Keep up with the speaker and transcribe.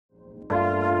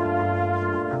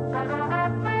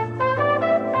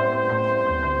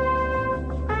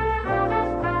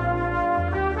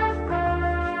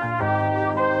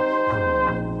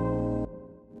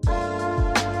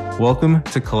Welcome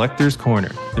to Collector's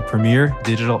Corner, the premier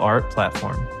digital art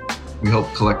platform. We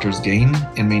help collectors gain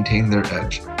and maintain their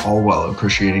edge, all while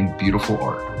appreciating beautiful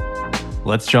art.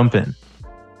 Let's jump in.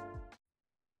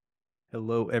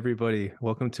 Hello, everybody.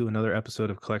 Welcome to another episode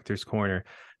of Collector's Corner.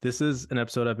 This is an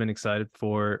episode I've been excited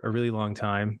for a really long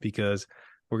time because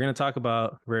we're going to talk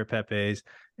about rare Pepes,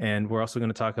 and we're also going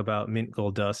to talk about Mint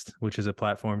Gold Dust, which is a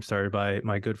platform started by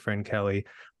my good friend Kelly.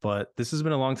 But this has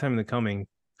been a long time in the coming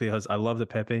because I love the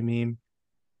Pepe meme,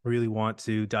 really want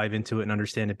to dive into it and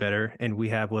understand it better. And we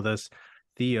have with us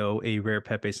Theo, a rare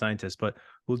Pepe scientist, but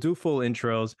we'll do full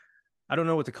intros. I don't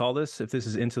know what to call this, if this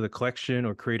is Into the Collection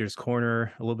or Creator's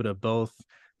Corner, a little bit of both.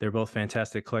 They're both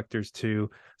fantastic collectors too.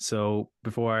 So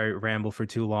before I ramble for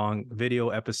too long, video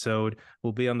episode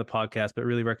will be on the podcast, but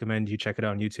really recommend you check it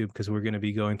out on YouTube because we're going to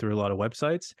be going through a lot of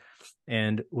websites.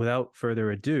 And without further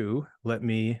ado, let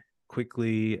me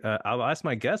quickly, I'll ask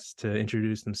my guests to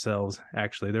introduce themselves.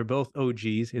 Actually, they're both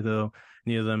OGs, though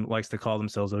neither of them likes to call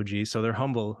themselves OGs. So they're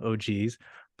humble OGs,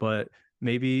 but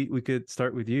maybe we could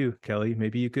start with you, Kelly.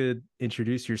 Maybe you could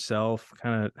introduce yourself,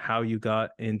 kind of how you got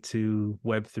into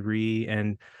Web3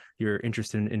 and your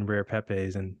interest in rare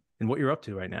Pepes and what you're up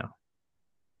to right now.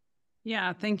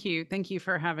 Yeah, thank you. Thank you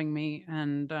for having me.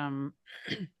 And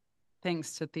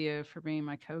thanks to Theo for being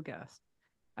my co-guest.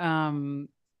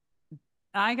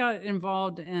 I got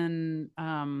involved in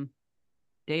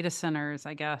data centers,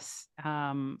 I guess,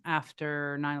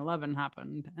 after 9/11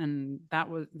 happened. And that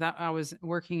I was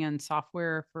working in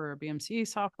software for BMC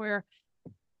software.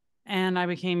 And I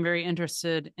became very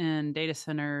interested in data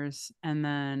centers. And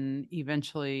then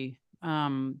eventually,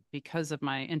 because of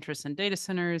my interest in data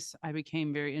centers, I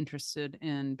became very interested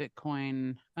in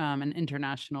Bitcoin. And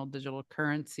international digital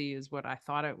currency is what I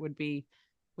thought it would be,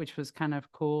 which was kind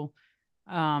of cool.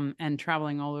 And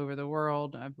traveling all over the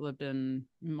world. I've lived in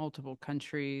multiple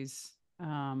countries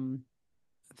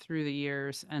through the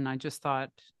years, and I just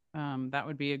thought that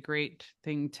would be a great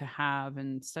thing to have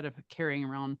instead of carrying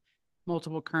around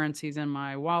multiple currencies in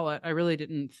my wallet. I really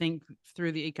didn't think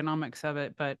through the economics of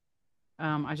it, but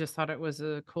I just thought it was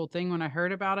a cool thing when I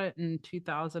heard about it in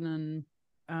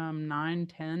 2009,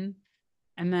 10.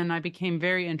 And then I became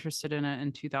very interested in it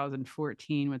in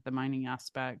 2014 with the mining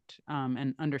aspect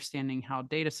and understanding how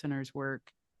data centers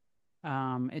work.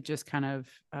 It just kind of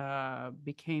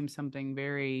became something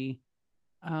very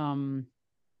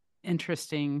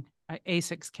interesting.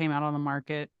 ASICs came out on the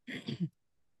market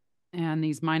and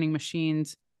these mining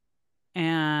machines.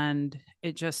 And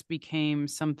it just became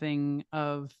something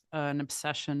of an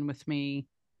obsession with me.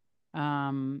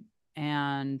 And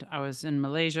I was in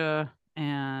Malaysia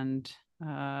and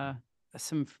a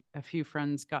few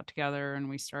friends got together and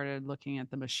we started looking at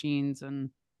the machines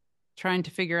and trying to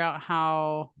figure out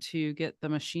how to get the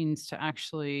machines to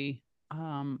actually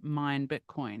mine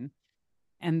Bitcoin.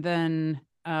 And then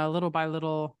little by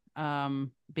little,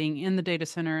 being in the data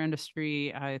center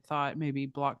industry, I thought maybe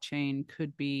blockchain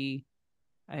could be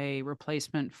a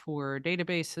replacement for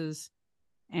databases.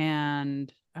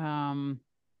 And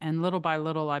little by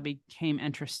little, I became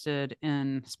interested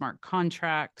in smart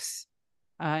contracts.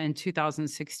 In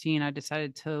 2016, I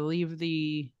decided to leave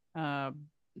the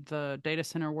data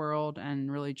center world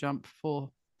and really jump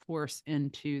full force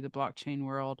into the blockchain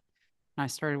world. And I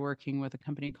started working with a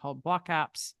company called Block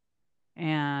Apps,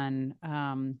 and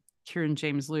Kieran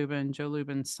James Lubin, Joe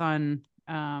Lubin's son.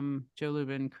 Joe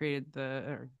Lubin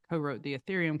co-wrote the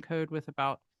Ethereum code with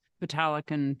about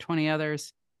Vitalik and 20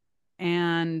 others.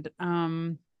 And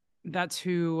that's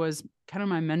who was kind of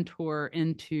my mentor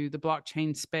into the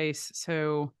blockchain space.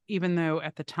 So even though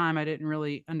at the time I didn't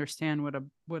really understand what a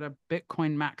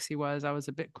Bitcoin maxi was, I was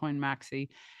a Bitcoin maxi.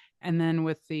 And then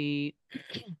with the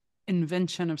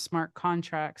invention of smart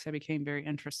contracts, I became very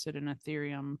interested in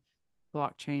Ethereum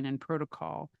blockchain and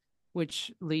protocol,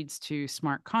 which leads to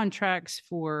smart contracts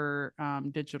for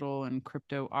digital and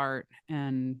crypto art.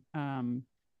 And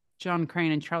John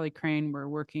Crane and Charlie Crane were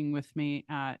working with me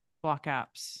at Block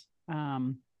Apps.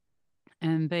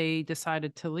 And they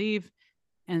decided to leave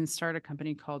and start a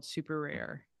company called Super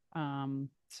Rare.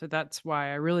 So that's why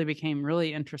I really became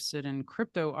really interested in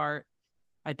crypto art.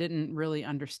 I didn't really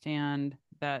understand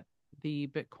that the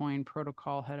Bitcoin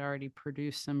protocol had already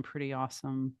produced some pretty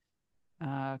awesome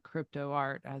crypto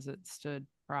art as it stood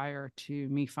prior to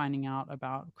me finding out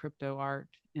about crypto art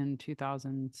in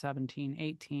 2017,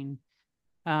 18.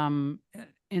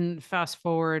 In fast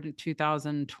forward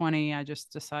 2020, I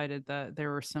just decided that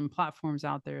there were some platforms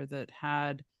out there that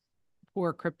had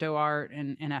for crypto art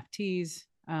and NFTs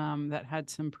that had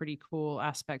some pretty cool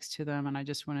aspects to them. And I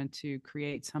just wanted to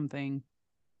create something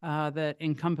that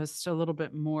encompassed a little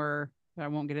bit more. I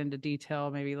won't get into detail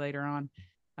maybe later on,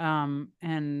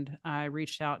 And I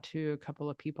reached out to a couple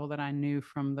of people that I knew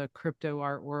from the crypto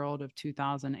art world of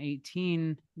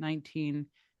 2018, 19,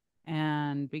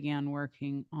 and began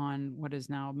working on what is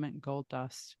now Mint Gold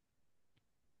Dust.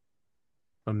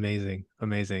 Amazing,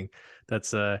 amazing.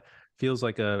 That's feels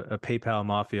like a PayPal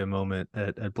mafia moment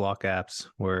at Block Apps,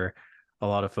 where a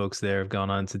lot of folks there have gone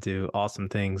on to do awesome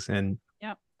things. And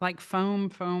Yep. Like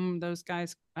Foam, those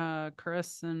guys,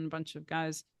 Chris and a bunch of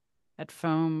guys at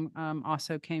Foam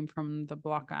also came from the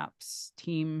Block Apps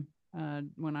team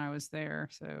when I was there.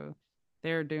 So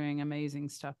they're doing amazing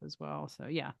stuff as well. So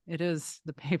yeah, it is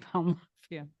the PayPal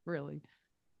mafia, really.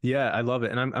 yeah, I love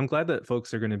it. And I'm glad that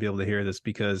folks are going to be able to hear this,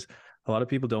 because a lot of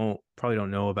people probably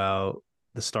don't know about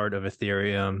the start of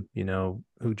Ethereum, you know,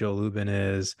 who Joe Lubin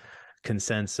is,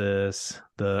 consensus,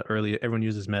 the early everyone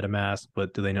uses MetaMask,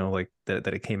 but do they know like that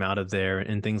it came out of there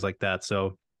and things like that.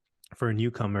 So for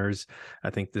newcomers, I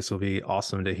think this will be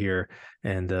awesome to hear.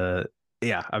 And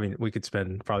yeah, I mean, we could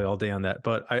spend probably all day on that,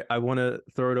 but I want to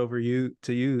throw it over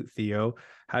to you, Theo.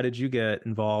 How did you get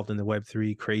involved in the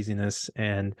Web3 craziness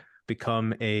and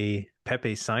become a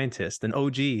Pepe scientist, an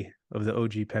OG of the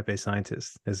OG Pepe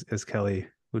scientist, as Kelly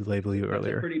would label you That's a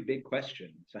earlier? pretty big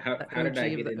question. So The how did I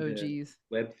OG of get the into OGs.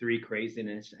 Web3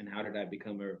 craziness, and how did I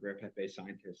become a Rare Pepe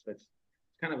scientist? That's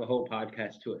kind of a whole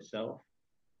podcast to itself.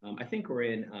 I think we're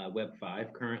in Web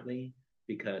 5 currently,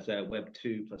 because Web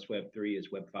 2 plus Web 3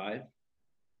 is Web 5.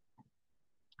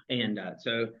 And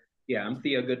so, yeah, I'm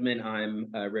Theo Goodman. I'm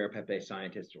a Rare Pepe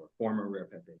scientist, or former Rare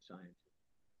Pepe scientist.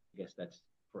 I guess that's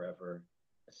forever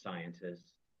a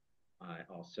scientist. I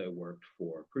also worked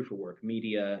for Proof of Work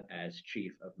Media as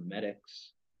chief of memetics,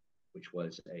 which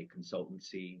was a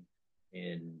consultancy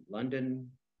in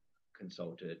London.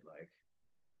 Consulted like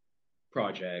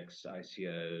projects,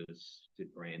 ICOs,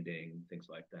 did branding, things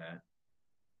like that.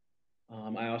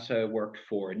 I also worked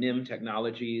for NIM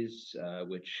Technologies,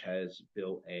 which has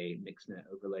built a MixNet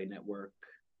overlay network.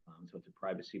 So it's a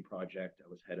privacy project. I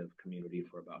was head of community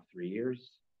for about 3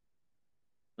 years.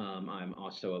 I'm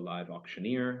also a live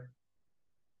auctioneer.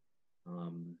 I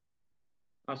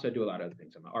also do a lot of other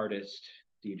things. I'm an artist,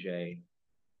 DJ,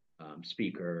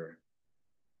 speaker,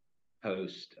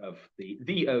 host of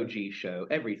the OG show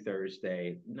every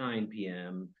Thursday, 9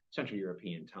 p.m. Central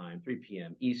European Time, 3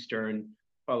 p.m. Eastern.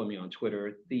 Follow me on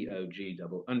Twitter, the OG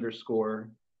double underscore.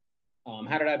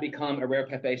 How did I become a Rare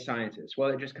Pepe scientist? Well,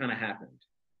 it just kind of happened.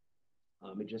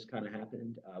 It just kind of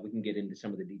happened. We can get into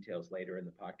some of the details later in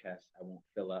the podcast. I won't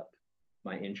fill up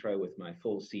my intro with my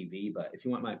full CV, but if you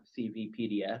want my CV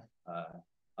PDF,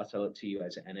 I'll sell it to you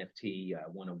as an NFT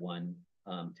 101,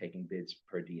 taking bids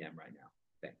per DM right now.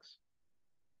 Thanks.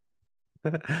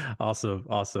 Awesome,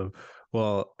 awesome.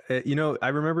 Well, you know, I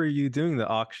remember you doing the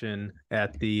auction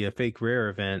at the Fake Rare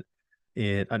event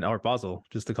in Art Basel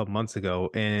just a couple months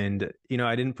ago, and you know,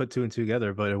 I didn't put two and two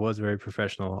together, but it was very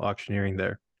professional auctioneering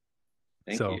there.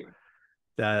 Thank So you.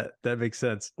 that makes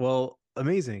sense. Well,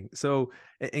 amazing. So,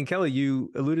 and Kelly,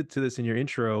 you alluded to this in your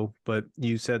intro, but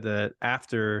you said that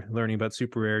after learning about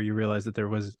Super Rare, you realized that there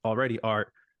was already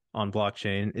art on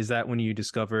blockchain. Is that when you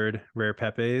discovered Rare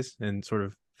Pepes and sort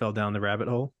of fell down the rabbit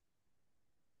hole?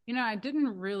 You know, I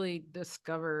didn't really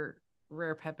discover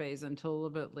Rare Pepes until a little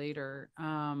bit later.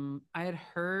 I had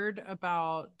heard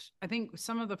about, I think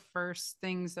some of the first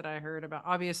things that I heard about,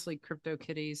 obviously Crypto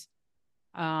Kitties,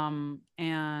 and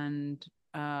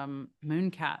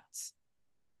Mooncats,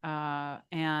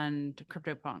 and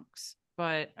CryptoPunks,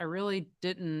 but I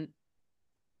didn't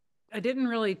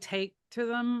really take to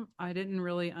them. I didn't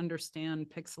really understand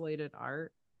pixelated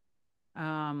art.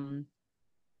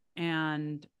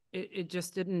 And it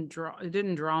just didn't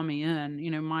draw me in.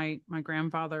 You know, my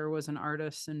grandfather was an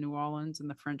artist in New Orleans in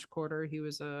the French Quarter. He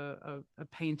was a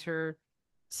painter,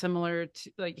 similar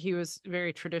to, like, he was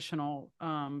very traditional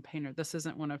painter. This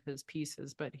isn't one of his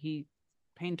pieces, but he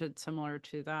painted similar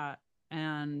to that.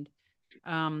 And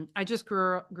I just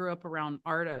grew up around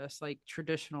artists, like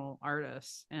traditional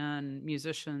artists and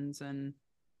musicians and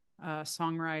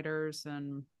songwriters,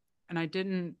 and it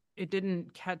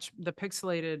didn't catch the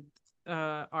pixelated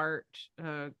art,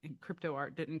 crypto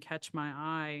art didn't catch my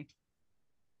eye.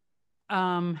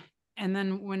 And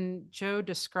then when Joe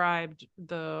described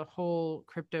the whole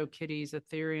Crypto Kitties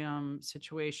Ethereum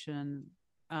situation,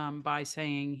 by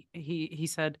saying he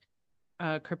said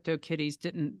Crypto Kitties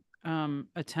didn't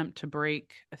attempt to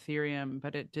break Ethereum,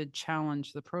 but it did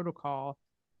challenge the protocol.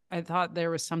 I thought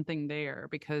there was something there,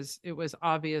 because it was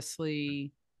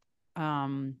obviously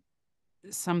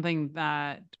something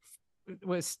that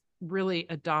was really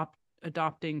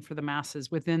adopting for the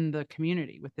masses within the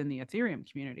community, within the Ethereum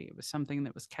community. It was something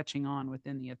that was catching on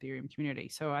within the Ethereum community.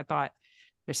 So I thought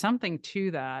there's something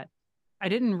to that. I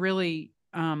didn't really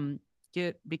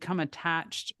become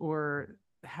attached or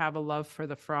have a love for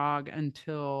the frog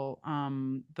until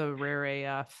the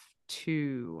Rare AF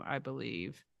 2, I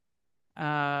believe.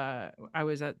 I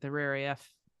was at the Rare AF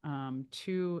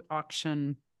 2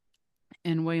 auction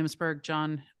in Williamsburg.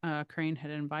 John Crane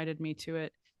had invited me to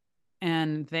it.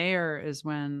 And there is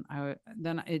when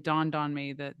then it dawned on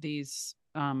me that these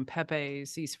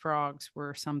Pepes, these frogs,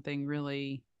 were something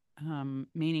really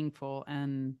meaningful.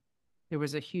 And there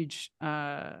was a huge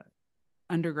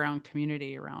underground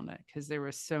community around it because there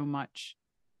was so much.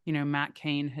 Matt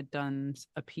Cain had done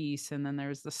a piece, and then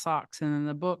there's the socks, and then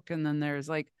the book, and then there's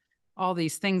like all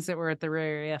these things that were at the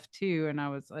Rare F2. And I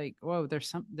was like, whoa,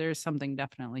 there's something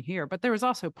definitely here. But there was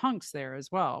also punks there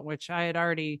as well, which I had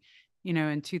already,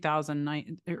 in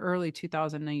 2009, early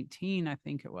 2019, I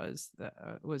think it was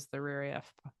the Rare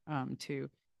F2.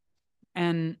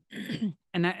 And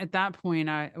and at that point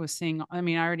I was seeing, I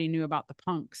already knew about the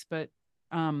punks, but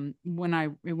when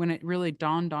it really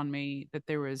dawned on me that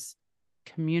there was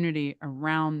community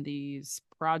around these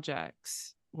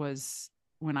projects was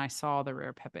when I saw the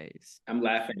Rare Pepes. I'm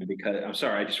laughing because I'm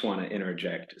sorry. I just want to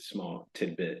interject a small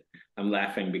tidbit. I'm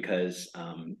laughing because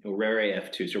Rare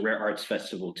AF2, so Rare Arts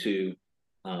Festival 2,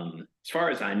 as far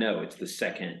as I know, it's the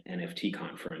second NFT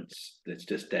conference that's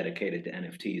just dedicated to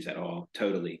NFTs at all.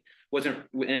 Totally.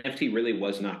 NFT really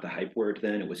was not the hype word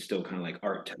then. It was still kind of like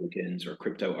art tokens or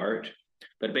crypto art.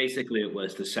 But basically, it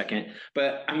was the second.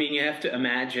 But you have to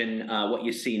imagine what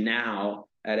you see now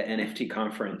at an NFT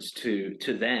conference to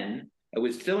then. It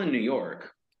was still in New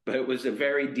York, but it was a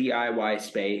very DIY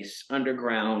space,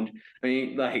 underground.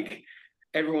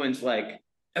 Everyone's like,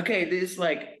 okay, this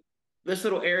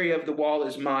little area of the wall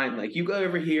is mine. Like, you go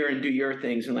over here and do your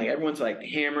things, and everyone's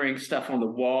hammering stuff on the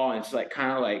wall, and it's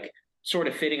kind of sort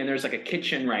of fitting. And there's a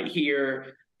kitchen right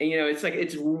here, and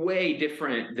it's way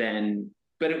different than.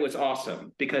 But it was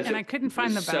awesome because I couldn't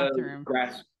find the bathroom.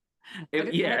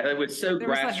 It was so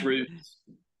grassroots.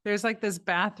 There's this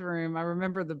bathroom. I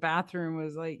remember the bathroom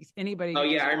was anybody. Oh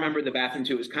yeah, I remember the bathroom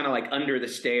too. It was kind of under the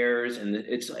stairs, and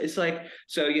it's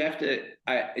so you have to.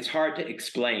 It's hard to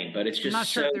explain, but it's just. I'm not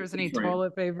sure if there was any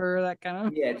toilet paper or that kind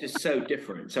of. Yeah, it's just so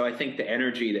different. So I think the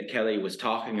energy that Kelly was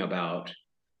talking about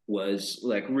was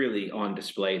really on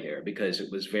display there because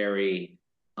it was very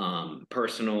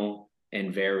personal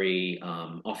and very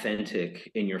authentic,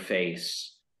 in your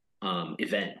face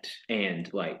event,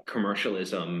 and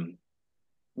commercialism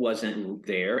wasn't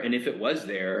there. And if it was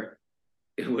there,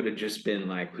 it would have just been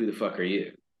who the fuck are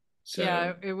you? So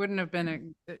yeah, it wouldn't have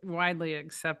been widely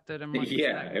accepted.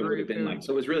 Yeah, it would have been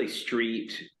so it was really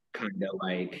street, kind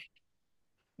of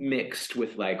mixed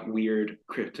with weird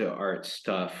crypto art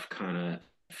stuff kind of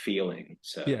feeling.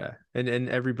 So yeah, and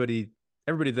everybody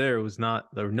there was not,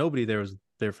 or nobody there was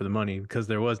there for the money, because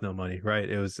there was no money, right?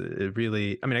 It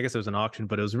really, I guess it was an auction,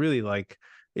 but it was really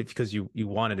it's because you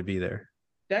wanted to be there.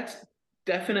 That's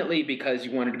definitely because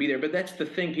you wanted to be there. But that's the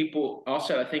thing. People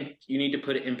also, I think you need to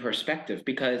put it in perspective,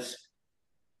 because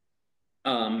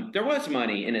there was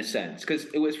money in a sense, because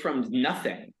it was from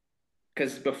nothing.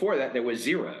 Because before that, there was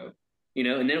zero, and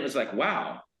then it was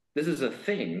wow, this is a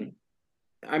thing.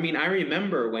 I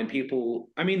remember when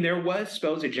people, there was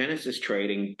Spells of Genesis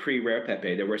trading pre-Rare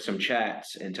Pepe. There were some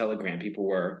chats and Telegram. People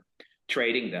were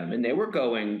trading them, and they were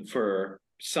going for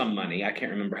some money. I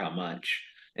can't remember how much.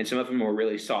 And some of them were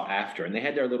really sought after. And they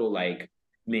had their little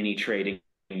mini trading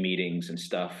meetings and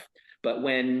stuff. But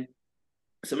when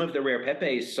some of the Rare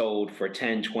Pepes sold for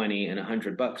 10, 20, and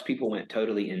 $100, people went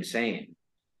totally insane.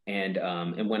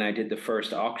 And when I did the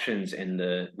first auctions in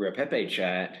the Rare Pepe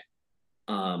chat,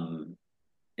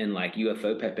 and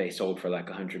UFO Pepe sold for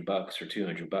 $100 or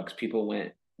 $200, people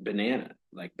went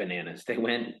bananas. They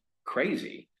went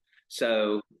crazy.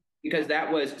 So because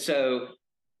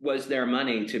was there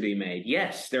money to be made?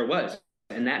 Yes, there was.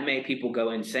 And that made people go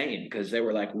insane, because they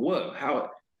were whoa, how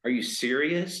are you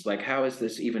serious? How is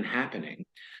this even happening?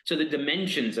 So the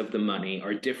dimensions of the money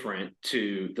are different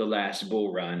to the last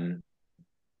bull run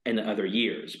and the other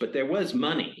years, but there was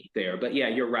money there. But yeah,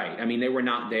 you're right. They were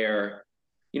not there.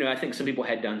 I think some people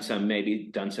had done some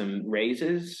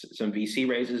raises, some VC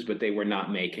raises, but they were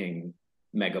not making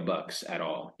mega bucks at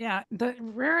all. Yeah, the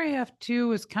Rare AF2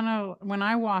 was kind of, when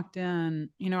I walked in,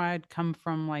 I had come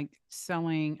from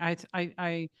selling.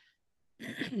 I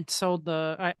sold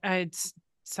I had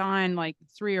signed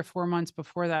 3 or 4 months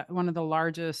before that one of the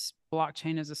largest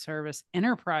blockchain as a service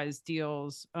enterprise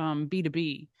deals,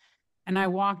 B2B. And I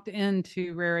walked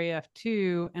into Rare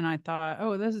AF2 and I thought,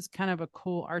 oh, this is kind of a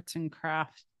cool arts and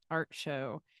crafts art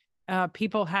show.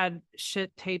 People had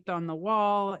shit taped on the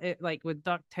wall, with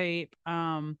duct tape.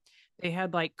 They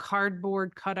had like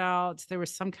cardboard cutouts. There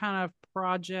was some kind of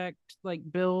project like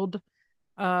build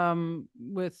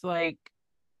with like,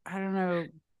 I don't know,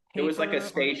 It was like a paper or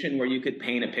station where you could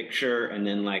paint a picture and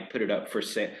then like put it up for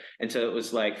sale. And so it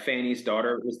was like Fanny's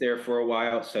daughter was there for a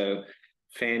while. So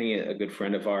Fanny, a good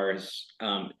friend of ours,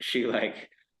 she like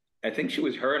I think she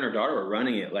was her and her daughter were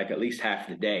running it like at least half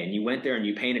the day. And you went there and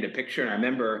you painted a picture. And I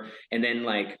remember, and then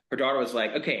like her daughter was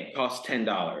like, okay, it costs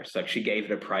 $10. Like she gave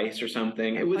it a price or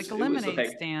something. like a It was lemonade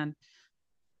like stand.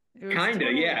 It was kind of,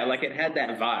 totally yeah, like it had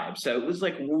that vibe. So it was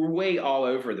like way all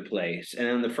over the place. And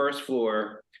on the first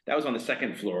floor, that was on the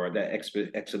second floor, the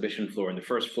exhibition floor. And the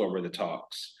first floor were the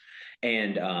talks.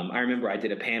 And I remember I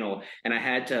did a panel and I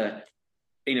had to,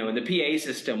 and the PA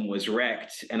system was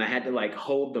wrecked, and I had to like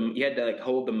hold them. You had to like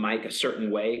hold the mic a certain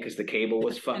way because the cable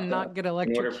was and fucked not up get in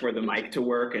order for the electrocuted. mic to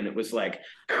work. And it was like,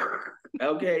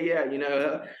 okay,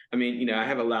 yeah, I mean, I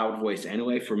have a loud voice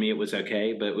anyway. For me, it was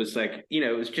okay, but it was like,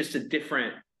 it was just a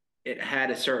different. It had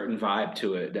a certain vibe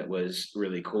to it that was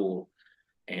really cool,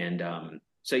 and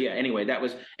so yeah. Anyway, that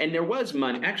was, and there was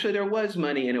money. Actually, there was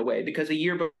money in a way because a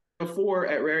year before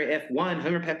at Rare F1,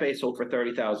 Homer Pepe sold for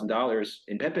 $30,000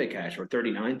 in Pepe cash or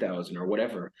 39,000 or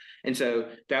whatever. And so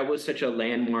that was such a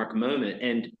landmark moment.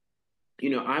 And,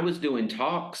 I was doing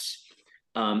talks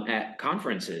at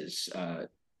conferences,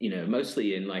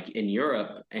 mostly in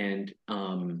Europe. And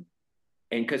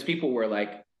because people were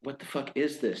like, what the fuck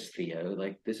is this, Theo?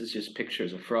 Like, this is just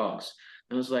pictures of frogs.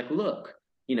 And I was like, look,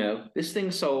 this thing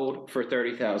sold for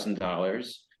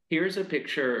 $30,000. Here's a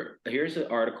picture, here's an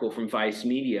article from Vice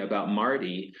Media about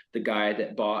Marty, the guy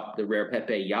that bought the Rare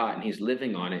Pepe yacht, and he's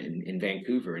living on it in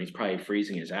Vancouver, and he's probably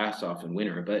freezing his ass off in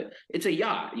winter, but it's a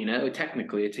yacht,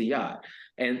 technically it's a yacht.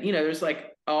 And, there's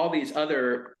like all these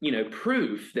other,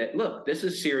 proof that, look, this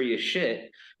is serious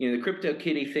shit. The Crypto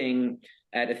Kitty thing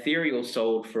at Ethereal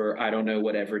sold for, I don't know,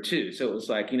 whatever, too. So it was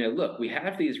like, look, we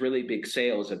have these really big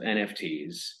sales of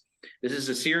NFTs. This is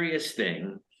a serious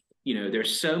thing.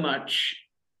 There's so much,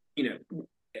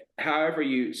 however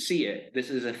you see it, this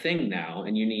is a thing now,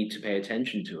 and you need to pay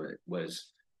attention to it,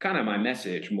 was kind of my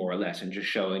message, more or less, and just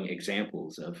showing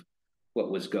examples of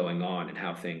what was going on and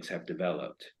how things have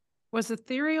developed. Was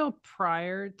Ethereal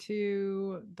prior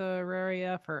to the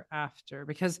Rare EF or after?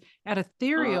 Because at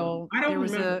Ethereal, I don't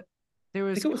remember. there I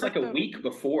was think it was like a crypto, week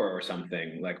before or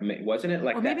something. Like, wasn't it or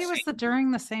like maybe that it was same?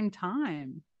 during the same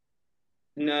time.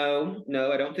 No,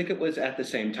 no, I don't think it was at the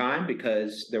same time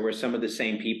because there were some of the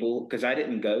same people. Because I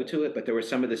didn't go to it, but there were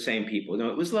some of the same people. No,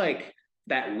 it was like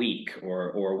that week or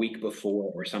a week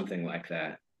before or something like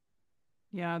that.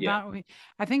 Yeah, Yeah.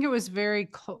 I think it was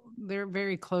they're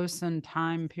very close in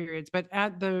time periods. But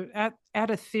at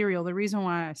Ethereal, the reason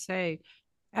why I say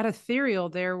at Ethereal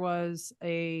there was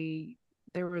a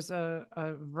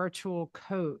virtual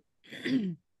coat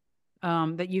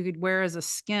that you could wear as a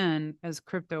skin as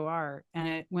crypto art,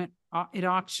 and it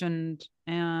auctioned,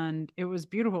 and it was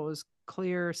beautiful. It was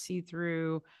clear, see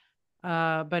through,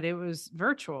 but it was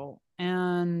virtual,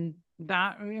 and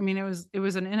that, I mean, it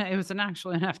was an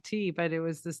actual NFT, but it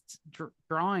was this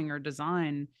drawing or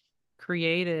design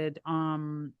created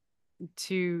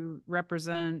to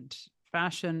represent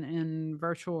fashion in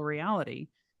virtual reality,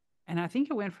 and I think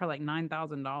it went for like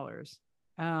 $9,000.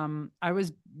 I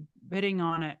was bidding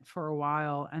on it for a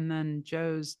while, and then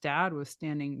Joe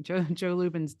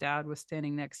Lubin's dad was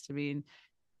standing next to me, and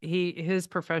his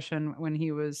profession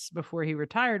before he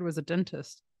retired was a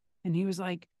dentist, and he was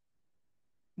like,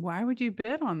 why would you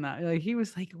bid on that? Like, he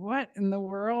was like, what in the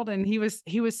world? And he was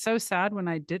so sad when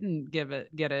I didn't get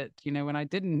it, when I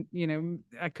didn't,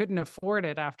 I couldn't afford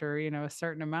it after, a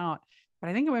certain amount. But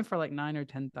I think it went for like $9,000 or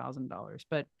 $10,000.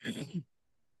 But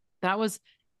that was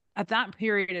at that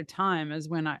period of time is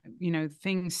when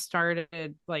things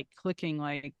started like clicking,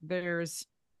 like there's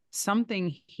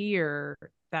something here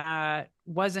that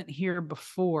wasn't here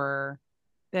before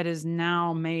that has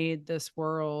now made this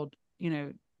world,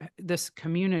 this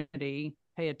community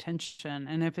pay attention.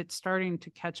 And if it's starting to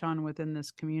catch on within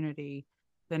this community,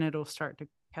 then it'll start to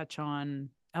catch on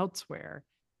elsewhere.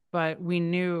 But we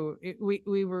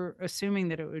were assuming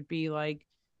that it would be like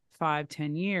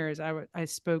 5-10 years. I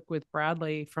spoke with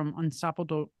Bradley from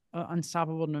Unstoppable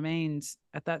Domains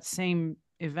at that same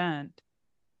event,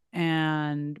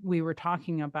 and we were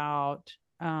talking about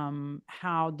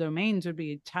how domains would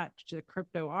be attached to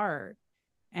crypto art.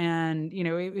 And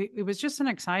it was just an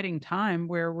exciting time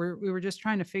where we were just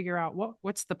trying to figure out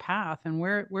what's the path, and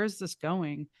where's this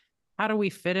going, how do we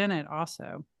fit in it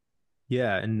also.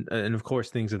 Yeah, and of course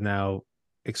things have now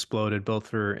exploded both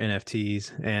for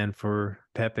NFTs and for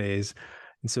Pepe's.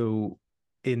 And so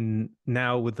in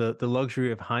now with the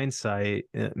luxury of hindsight,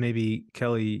 maybe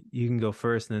Kelly, you can go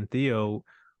first, and then Theo,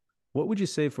 what would you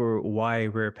say for why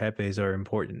rare Pepes are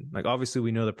important? Like, obviously,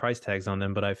 we know the price tags on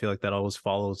them, but I feel like that always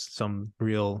follows some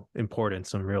real importance,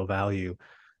 some real value.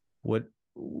 What,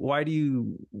 what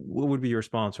would be your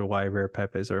response for why rare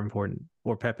Pepes are important,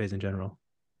 or Pepes in general?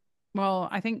 Well,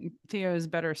 I think Theo is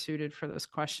better suited for this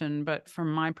question, but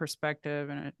from my perspective,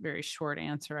 and a very short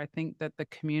answer, I think that the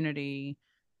community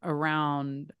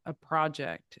around a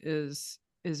project is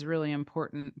really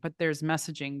important, but there's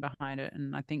messaging behind it,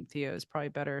 and I think Theo is probably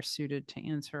better suited to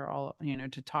answer all,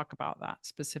 to talk about that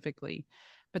specifically.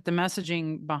 But the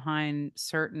messaging behind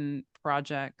certain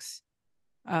projects,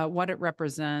 what it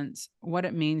represents, what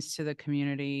it means to the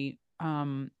community,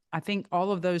 I think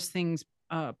all of those things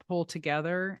pull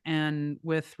together, and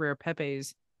with rare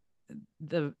Pepes,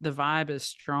 the vibe is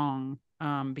strong,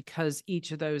 because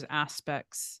each of those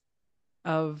aspects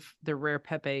of the rare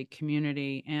Pepe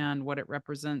community and what it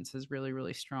represents is really,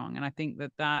 really strong. And I think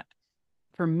that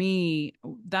for me,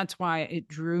 that's why it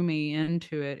drew me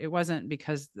into it. It wasn't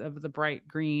because of the bright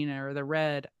green or the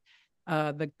red,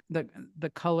 the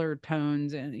color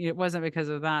tones, and it wasn't because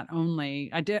of that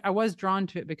only. I was drawn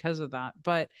to it because of that,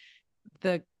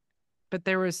 the but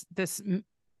there was this,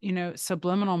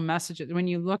 subliminal messages. When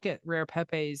you look at rare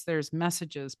Pepes, there's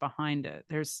messages behind it.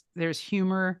 There's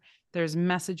humor, there's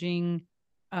messaging,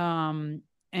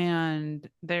 and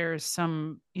there's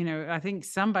some, I think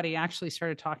somebody actually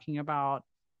started talking about,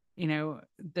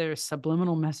 there's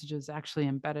subliminal messages actually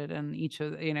embedded in each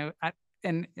of,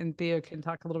 and Theo can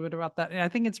talk a little bit about that. And I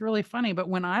think it's really funny, but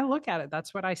when I look at it,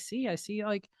 that's what I see. I see,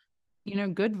 like,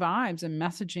 good vibes and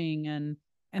messaging,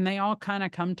 and they all kind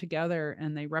of come together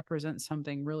and they represent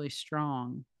something really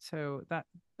strong. So that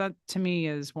to me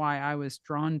is why I was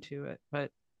drawn to it.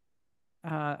 But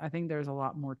I think there's a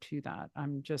lot more to that.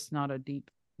 I'm just not a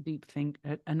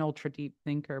an ultra deep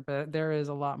thinker, but there is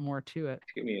a lot more to it.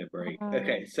 Give me a break.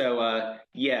 Okay, so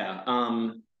yeah,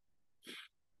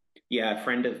 a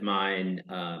friend of mine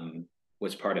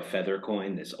was part of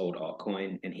Feathercoin, this old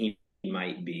altcoin, and he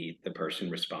might be the person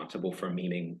responsible for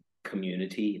memeing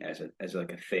community as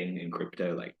like a thing in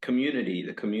crypto, like community,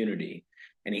 the community.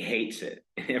 And he hates it.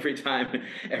 And every time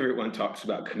everyone talks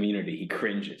about community, he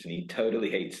cringes and he totally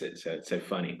hates it. So it's so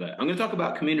funny. But I'm going to talk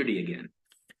about community again.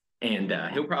 And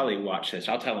he'll probably watch this.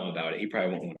 I'll tell him about it. He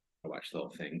probably won't want to watch the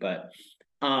whole thing. But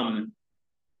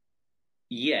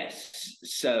yes.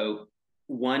 So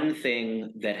one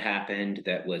thing that happened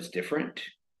that was different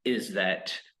is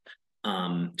that,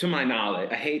 to my knowledge,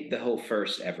 I hate the whole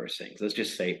first ever things. Let's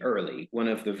just say early, one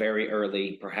of the very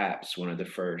early, perhaps one of the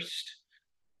first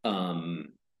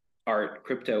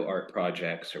crypto art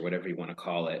projects, or whatever you want to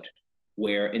call it,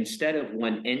 where instead of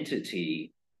one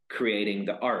entity creating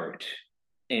the art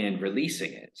and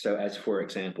releasing it. So as for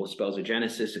example, Spells of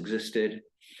Genesis existed,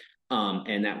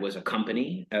 and that was a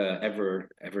company,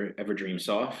 Everdream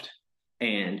Soft,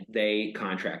 and they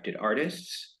contracted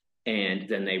artists, and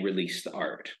then they released the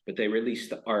art. But they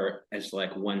released the art as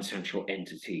like one central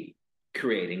entity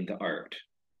creating the art,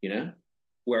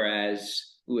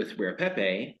 Whereas with Rare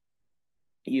Pepe,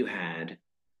 you had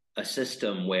a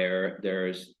system where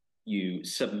you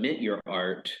submit your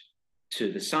art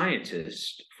to the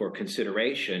scientist for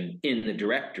consideration in the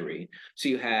directory. So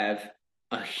you have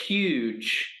a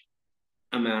huge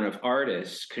amount of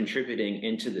artists contributing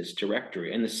into this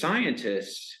directory, and the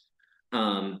scientists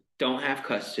don't have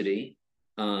custody.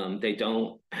 They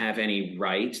don't have any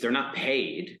rights. They're not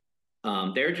paid.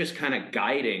 They're just kind of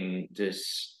guiding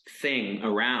this thing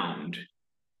around,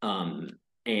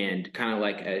 and kind of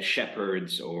like as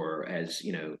shepherds, or as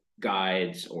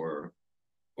guides, or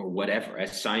whatever,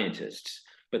 as scientists.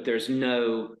 But there's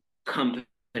no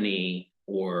company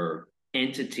or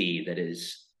entity that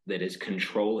is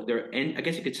controlled. And I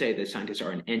guess you could say the scientists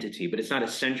are an entity, but it's not a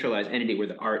centralized entity where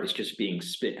the art is just being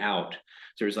spit out.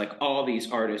 So there's like all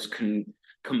these artists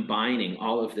combining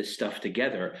all of this stuff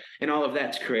together, and all of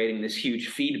that's creating this huge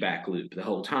feedback loop the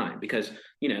whole time. Because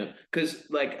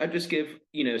like I just give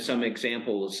some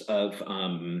examples of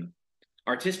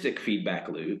artistic feedback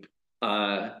loop.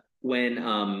 When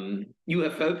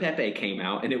UFO Pepe came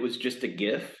out and it was just a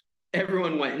GIF,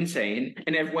 everyone went insane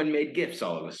and everyone made GIFs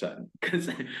all of a sudden, because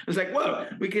it was like, whoa,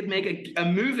 we could make a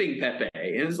moving Pepe.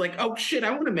 And it's like, oh shit,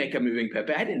 I want to make a moving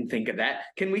Pepe. I didn't think of that.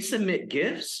 Can we submit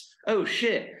GIFs? Oh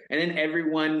shit. And then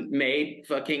everyone made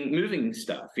fucking moving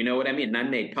stuff. You know what I mean? And I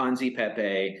made Ponzi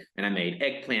Pepe and I made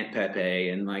Eggplant Pepe,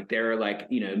 and like they're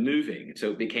like, moving. So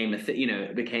it became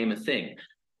it became a thing.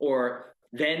 Or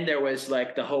then there was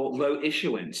like the whole low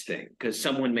issuance thing, because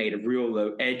someone made a real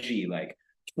low edgy, like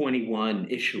 21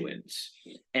 issuance,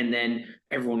 and then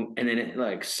it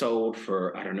like sold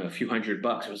for, I don't know, a few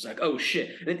 $100. It was like, oh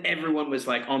shit. And then everyone was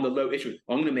like on the low issue.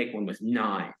 Oh, I'm gonna make one with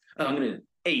 9. Oh, I'm gonna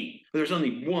 8. There's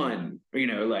only 1.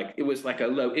 Like it was like a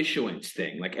low issuance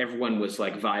thing. Like everyone was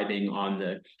like vibing on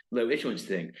the low issuance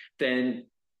thing. Then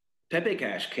Pepe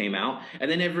Cash came out, and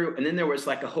then there was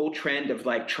like a whole trend of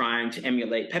like trying to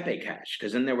emulate Pepe Cash,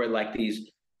 because then there were like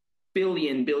these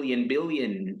billion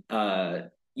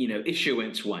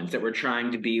issuance ones that were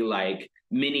trying to be like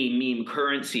mini meme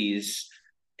currencies,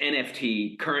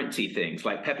 NFT currency things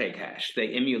like Pepe Cash.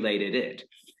 They emulated it.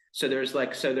 So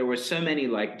there were so many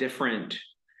like different.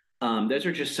 Those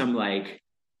are just some like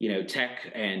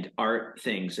tech and art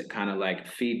things that kind of like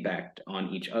feedbacked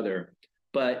on each other.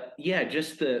 But yeah,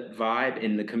 just the vibe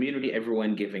in the community,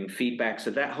 everyone giving feedback.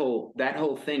 So that whole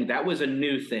thing, that was a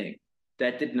new thing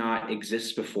that did not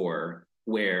exist before,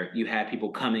 where you had people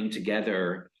coming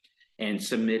together and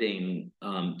submitting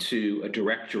to a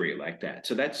directory like that.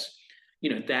 So that's,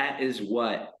 that is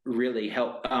what really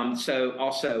helped. So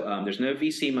also, there's no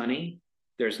VC money.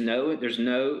 There's no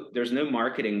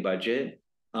marketing budget.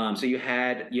 So you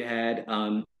had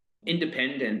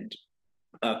independent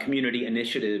community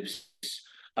initiatives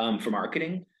for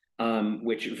marketing,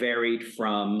 which varied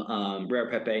from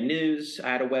Rare Pepe News. I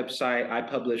had a website. I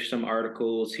published some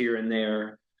articles here and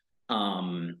there,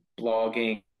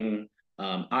 blogging.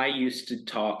 I used to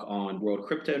talk on World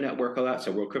Crypto Network a lot.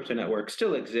 So World Crypto Network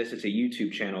still exists. It's a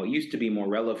YouTube channel. It used to be more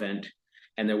relevant.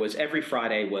 And there was every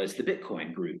Friday was the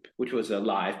Bitcoin group, which was a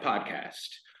live podcast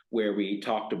where we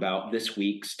talked about this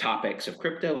week's topics of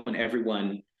crypto, and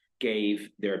everyone gave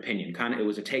their opinion. Kind of, it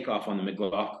was a takeoff on the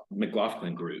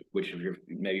McLaughlin group, which you're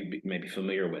maybe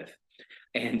familiar with.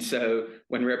 And so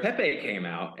when Rare Pepe came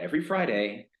out every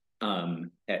Friday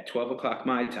at 12 o'clock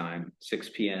my time, 6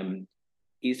 p.m.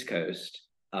 East Coast.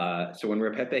 So when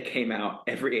Rare Pepe came out,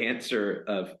 every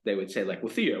answer they would say like,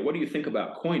 well, Theo, what do you think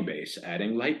about Coinbase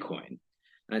adding Litecoin?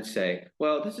 And I'd say,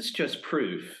 well, this is just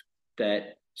proof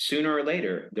that sooner or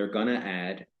later they're gonna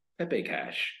add Pepe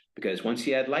Cash. Because once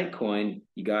you add Litecoin,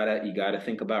 you gotta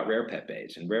think about Rare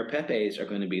Pepes, and Rare Pepes are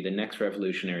going to be the next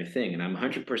revolutionary thing. And I'm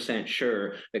 100%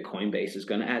 sure that Coinbase is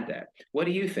going to add that. What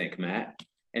do you think, Matt?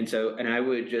 And I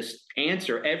would just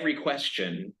answer every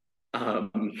question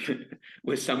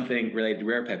with something related to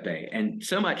Rare Pepe, and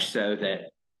so much so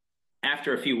that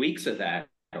after a few weeks of that,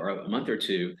 or a month or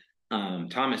two,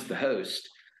 Thomas, the host,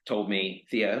 told me,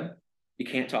 Theo, you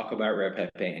can't talk about Rare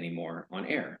Pepe anymore on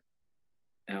air.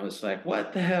 And I was like,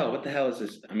 what the hell? What the hell is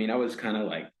this? I mean, I was kind of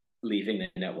like leaving the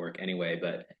network anyway,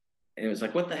 but it was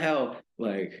like, what the hell?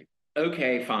 Like,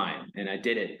 okay, fine. And I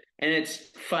did it. And it's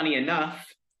funny enough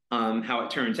how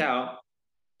it turns out.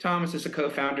 Thomas is a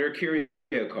co-founder of Curio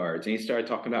Cards, and he started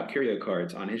talking about Curio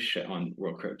Cards on his show on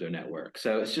World Crypto Network.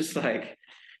 So it's just like,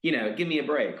 give me a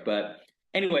break. But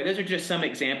anyway, those are just some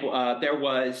example.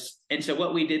 And so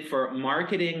what we did for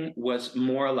marketing was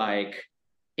more like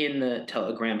in the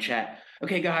Telegram chat.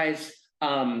 Okay, guys,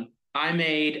 I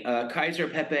made Kaiser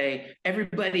Pepe.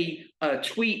 Everybody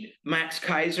tweet Max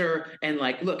Kaiser and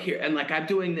like, look here, and like I'm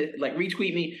doing the like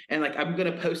retweet me, and like I'm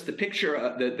gonna post the picture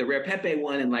of the Rare Pepe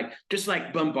one, and like just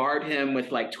like bombard him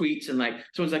with like tweets, and like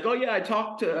someone's like, oh yeah, I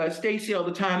talk to Stacy all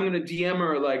the time. I'm gonna DM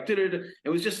her like da-da-da. It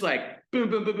was just like boom,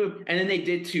 boom, boom, boom, and then they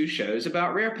did 2 shows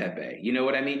about Rare Pepe. You know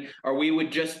what I mean? Or we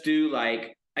would just do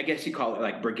like, I guess you call it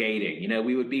like brigading.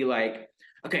 We would be like,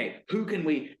 okay, who can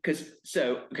we?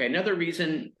 Another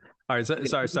reason. All right,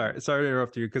 sorry to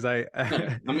interrupt you because I'm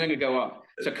going to go off.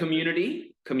 So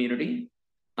community,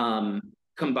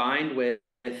 combined with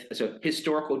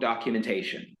historical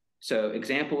documentation. So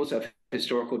examples of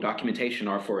historical documentation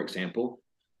are, for example,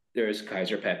 there's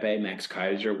Kaiser Pepe. Max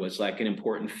Kaiser was like an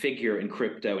important figure in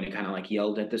crypto, and he kind of like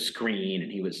yelled at the screen,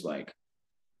 and he was like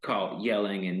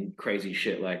yelling and crazy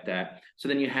shit like that. So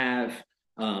then you have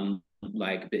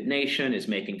like BitNation is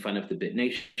making fun of the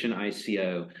BitNation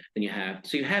ICO. Then you have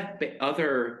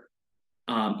other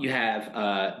you have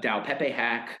DAO Pepe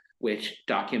hack, which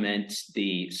documents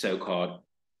the so-called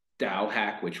DAO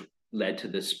hack, which led to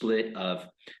the split of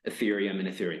Ethereum and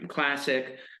Ethereum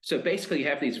Classic. So basically you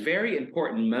have these very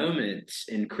important moments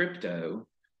in crypto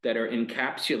that are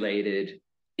encapsulated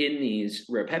in these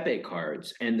Rare Pepe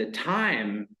cards, and the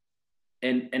time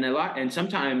and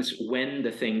sometimes when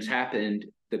the things happened,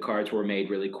 the cards were made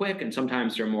really quick, and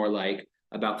sometimes they're more like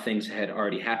about things that had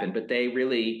already happened, but they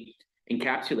really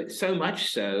encapsulate, so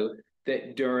much so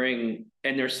that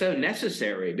and they're so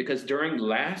necessary, because during the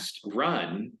last bull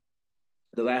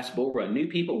run, new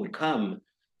people would come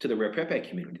to the Rare Pepe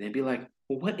community. They'd be like,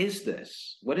 well, what is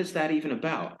this? What is that even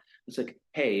about? It's like,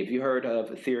 hey, have you heard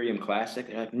of Ethereum Classic?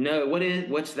 They're like, no,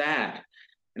 what's that?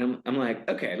 And I'm like,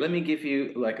 okay, let me give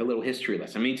you like a little history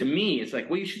lesson. I mean, to me, it's like,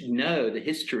 well, you should know the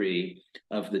history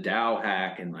of the DAO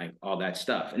hack and like all that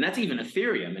stuff. And that's even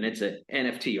Ethereum, and it's an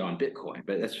NFT on Bitcoin,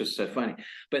 but that's just so funny.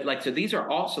 But like, so these are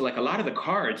also like a lot of the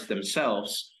cards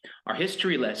themselves are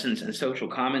history lessons and social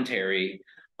commentary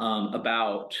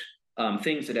about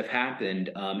things that have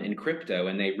happened in crypto,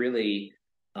 and they really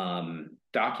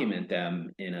document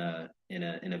them in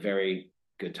a very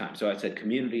good time. So I said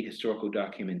community historical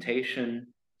documentation,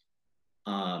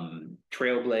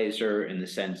 trailblazer in the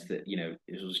sense that, you know,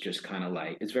 it was just kind of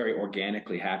like, it's very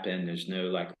organically happened. There's no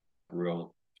like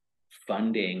real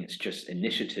funding. It's just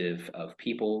initiative of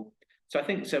people. So I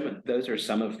think those are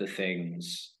some of the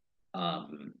things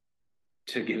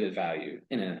to give it value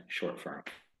in a short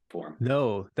form.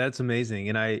 No, that's amazing.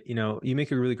 And you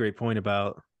make a really great point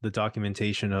about the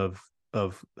documentation of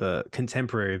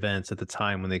contemporary events at the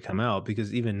time when they come out,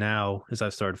 because even now, as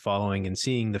I've started following and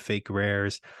seeing the fake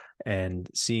rares and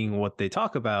seeing what they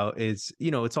talk about, it's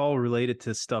all related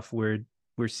to stuff we're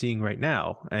seeing right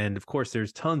now. And of course,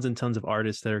 there's tons and tons of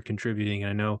artists that are contributing.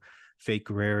 I know fake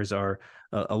rares are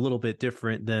a little bit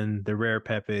different than the rare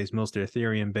Pepes. Most are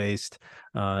Ethereum based.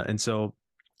 And so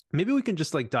maybe we can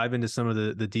just like dive into some of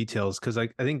the details, because I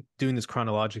think doing this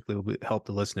chronologically will help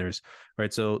the listeners,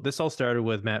 right? So this all started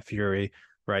with Matt Fury,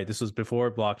 right? This was before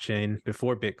blockchain,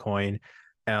 before Bitcoin.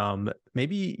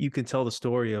 Maybe you can tell the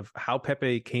story of how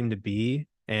Pepe came to be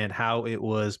and how it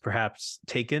was perhaps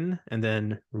taken and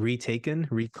then retaken,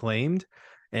 reclaimed,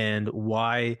 and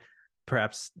why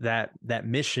perhaps that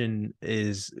mission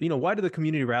is, why did the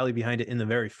community rally behind it in the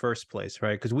very first place,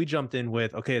 right? Because we jumped in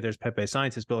with, okay, there's Pepe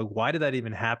scientists, but like, why did that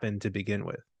even happen to begin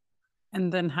with?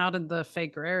 And then how did the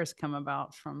fake rares come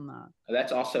about from that?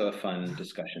 That's also a fun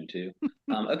discussion too.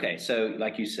 Okay, so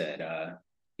like you said,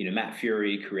 Matt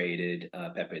Fury created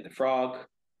Pepe the Frog.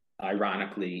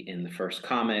 Ironically, in the first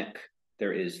comic,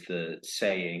 there is the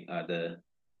saying, the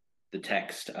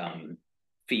text,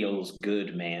 feels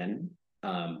good, man,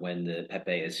 when the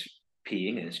Pepe is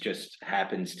peeing, and it just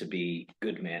happens to be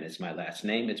Goodman is my last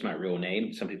name. It's my real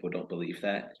name. Some people don't believe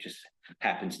that. It just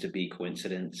happens to be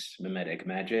coincidence, mimetic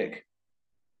magic.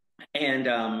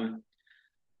 And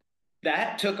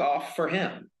that took off for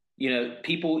him.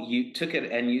 People took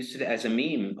it and used it as a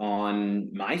meme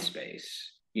on MySpace,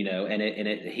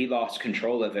 and he lost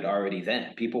control of it already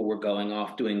then. People were going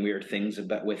off doing weird things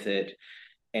with it.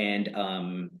 And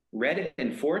Reddit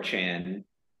and 4chan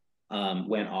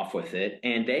went off with it,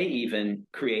 and they even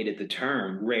created the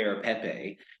term rare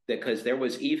Pepe, because there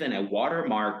was even a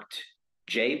watermarked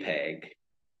JPEG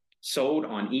sold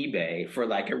on eBay for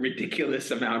like a ridiculous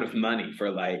amount of money,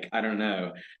 for like, I don't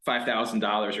know,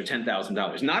 $5,000 or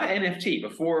 $10,000. Not an NFT.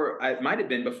 Before, it might have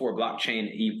been before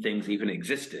blockchain things even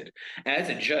existed, as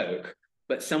a joke,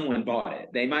 but someone bought it.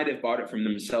 They might have bought it from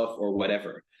themselves or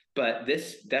whatever. But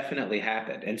this definitely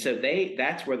happened. And so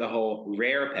that's where the whole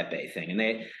rare Pepe thing, and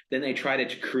then they tried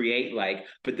to create like,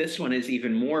 but this one is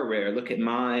even more rare. Look at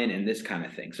mine, and this kind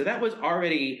of thing. So that was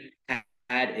already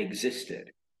had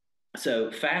existed.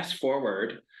 So fast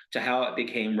forward to how it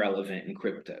became relevant in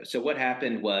crypto. So what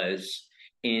happened was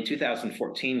in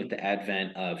 2014, with the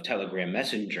advent of Telegram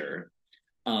Messenger,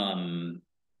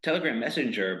 Telegram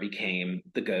Messenger became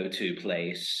the go-to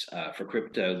place for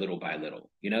crypto little by little.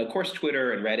 Of course,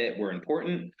 Twitter and Reddit were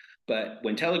important, but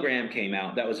when Telegram came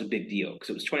out, that was a big deal because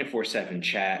it was 24/7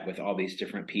 chat with all these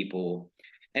different people,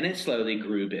 and it slowly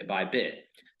grew bit by bit.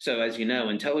 So as you know,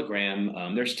 in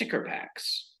Telegram, there's sticker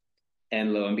packs.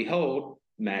 And lo and behold,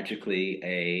 magically,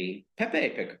 a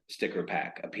Pepe sticker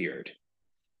pack appeared.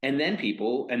 And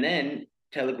then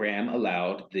Telegram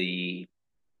allowed the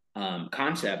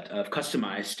concept of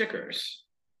customized stickers.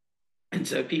 And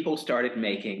so people started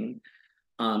making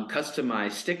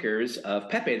customized stickers of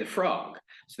Pepe the Frog.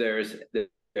 So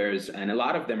and a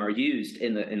lot of them are used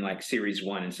in like series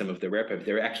 1 and some of the rare Pepe.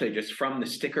 They're actually just from the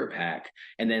sticker pack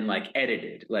and then like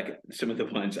edited, like some of the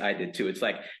ones I did too. It's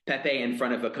like Pepe in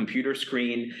front of a computer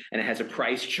screen, and it has a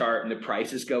price chart, and the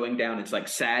price is going down. It's like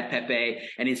sad Pepe,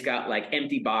 and he's got like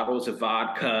empty bottles of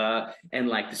vodka and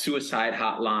like the suicide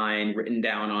hotline written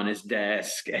down on his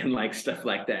desk and like stuff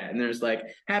like that. And there's like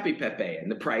happy Pepe, and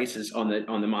the price is on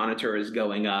the monitor is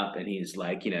going up, and he's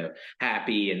like,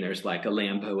 happy, and there's like a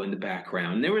Lambo in the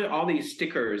background. And there were all these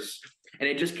stickers, and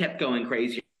it just kept going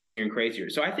crazier and crazier.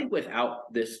 So I think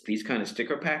without these kind of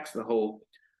sticker packs, the whole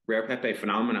rare Pepe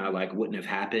phenomena like wouldn't have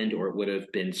happened, or it would have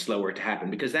been slower to happen,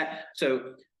 because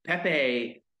so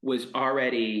Pepe was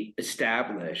already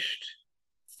established,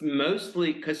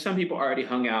 mostly because some people already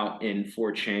hung out in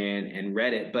 4chan and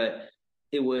Reddit, but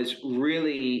it was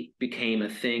really became a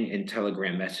thing in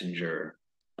Telegram Messenger,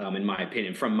 in my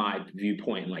opinion, from my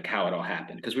viewpoint, like how it all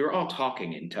happened, because we were all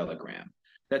talking in Telegram.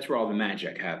 That's where all the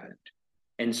magic happened.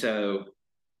 And so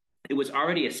it was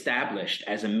already established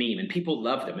as a meme and people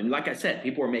loved them. And like I said,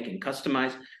 people were making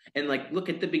customized. And like, look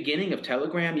at the beginning of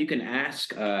Telegram, you can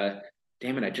ask, damn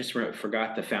it, I just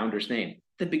forgot the founder's name.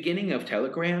 The beginning of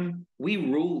Telegram, we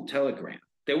ruled Telegram.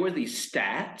 There were these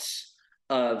stats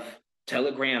of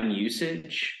Telegram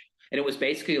usage, and it was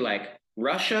basically like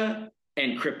Russia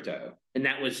and crypto. And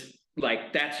that was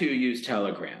like, that's who used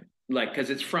Telegram, like, because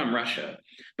it's from Russia.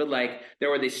 But like, there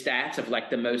were these stats of like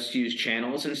the most used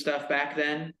channels and stuff back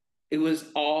then. It was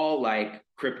all like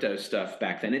crypto stuff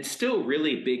back then. It's still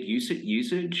really big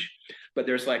usage, but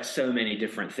there's like so many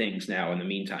different things now in the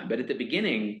meantime. But at the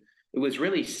beginning, it was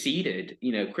really seeded,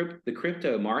 the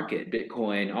crypto market,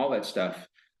 Bitcoin, all that stuff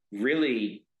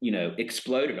really,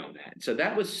 exploded on that. So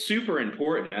that was super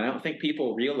important. I don't think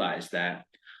people realize that.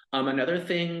 Another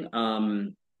thing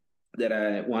that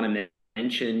I want to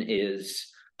mention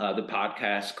is the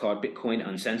podcast called Bitcoin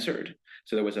Uncensored.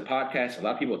 So there was a podcast. A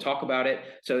lot of people talk about it.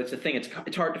 So it's a thing.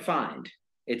 It's hard to find.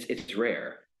 It's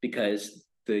rare because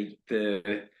the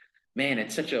man.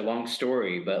 It's such a long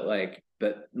story, but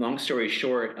long story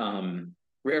short,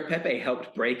 Rare Pepe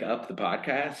helped break up the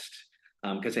podcast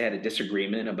because they had a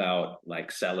disagreement about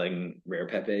like selling Rare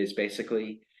Pepes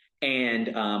basically,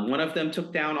 and one of them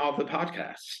took down all the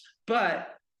podcasts. But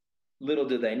little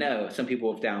do they know, some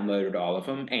people have downloaded all of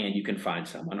them, and you can find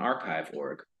some on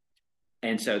archive.org.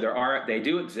 And so they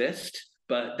do exist,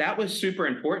 but that was super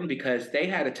important because they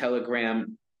had a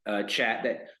Telegram chat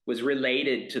that was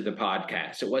related to the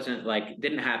podcast. It wasn't like,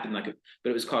 didn't happen like, but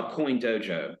it was called Coin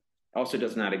Dojo. Also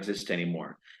does not exist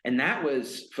anymore. And that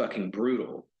was fucking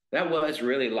brutal. That was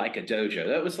really like a dojo.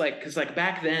 That was like, because like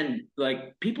back then,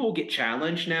 like people will get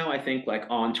challenged now, I think, like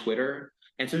on Twitter.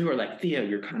 And some people are like, Theo,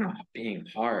 you're kind of being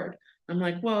hard. I'm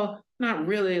like, well, not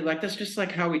really. Like, that's just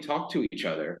like how we talk to each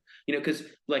other, because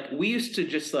like we used to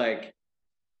just like,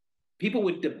 people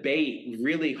would debate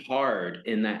really hard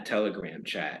in that Telegram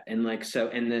chat. And like, so,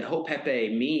 and the whole Pepe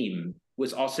meme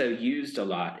was also used a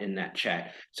lot in that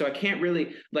chat. So I can't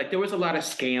really, like, there was a lot of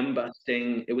scam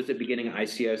busting. It was the beginning of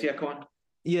ICOs. Yeah, go on.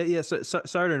 Yeah. So,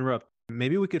 sorry to interrupt.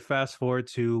 Maybe we could fast forward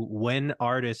to when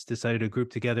artists decided to group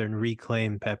together and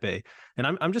reclaim Pepe.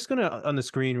 And I'm just gonna on the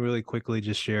screen really quickly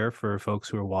just share for folks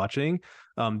who are watching.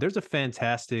 There's a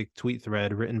fantastic tweet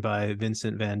thread written by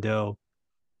Vincent Van Doe,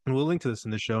 and we'll link to this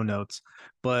in the show notes.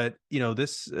 But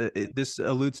this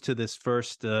alludes to this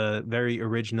first very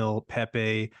original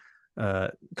Pepe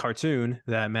cartoon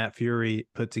that Matt Fury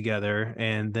put together,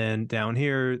 and then down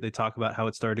here they talk about how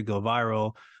it started to go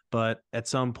viral. But at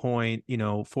some point,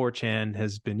 4chan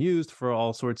has been used for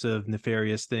all sorts of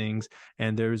nefarious things,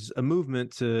 and there's a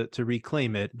movement to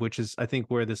reclaim it, which is, I think,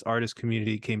 where this artist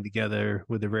community came together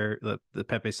with the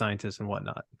Pepe scientists and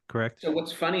whatnot. Correct? So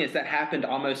what's funny is that happened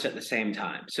almost at the same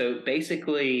time. So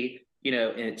basically,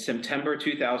 in September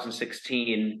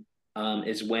 2016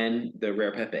 is when the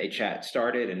Rare Pepe chat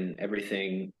started and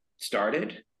everything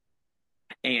started.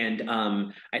 And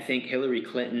I think Hillary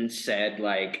Clinton said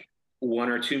like 1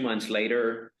 or 2 months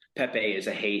later, Pepe is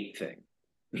a hate thing,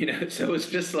 so it's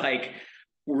just like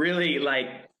really like,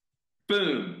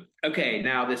 boom. Okay,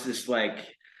 now this is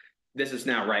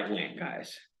now right wing,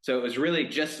 guys. So it was really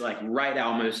just like right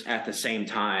almost at the same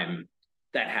time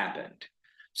that happened.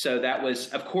 So that was,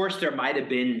 of course, there might have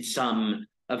been some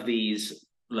of these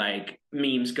like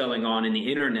memes going on in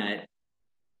the internet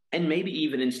and maybe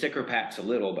even in sticker packs a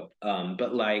little,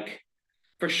 but like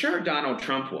for sure Donald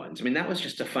Trump ones. I mean, that was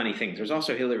just a funny thing. There's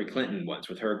also Hillary Clinton ones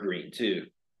with her green too.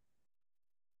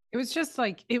 It was just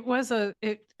like,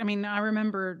 I mean, I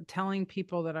remember telling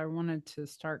people that I wanted to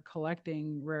start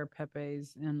collecting Rare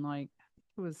Pepes, and like,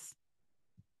 it was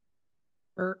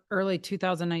early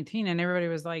 2019, and everybody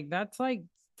was like, that's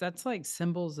like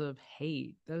symbols of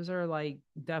hate. Those are like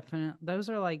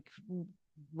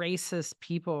racist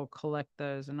people collect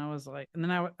those. And I was like, and then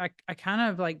I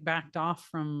kind of like backed off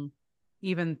from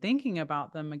even thinking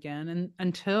about them again, and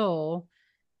until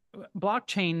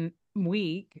blockchain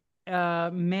week,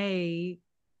 May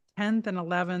 10th and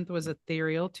 11th was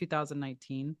Ethereal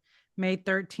 2019. May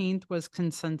 13th was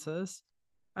Consensus.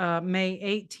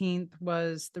 May 18th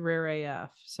was the Rare AF.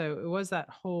 So it was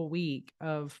that whole week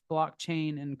of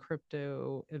blockchain and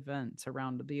crypto events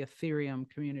around the Ethereum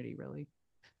community, really.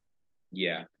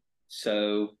 Yeah.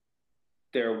 So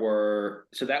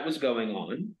that was going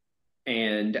on.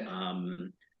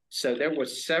 And so there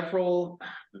was several,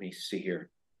 let me see here.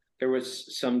 There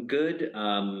was some good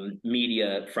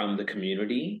media from the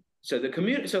community. So the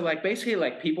community, so like basically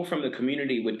like people from the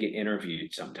community would get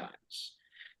interviewed sometimes.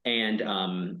 And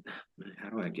how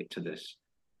do I get to this?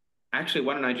 Actually,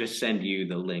 why don't I just send you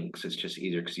the links? It's just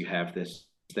easier because you have this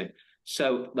thing.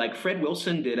 So like Fred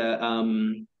Wilson did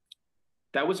a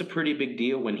that was a pretty big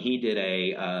deal when he did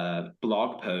a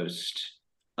blog post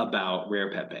about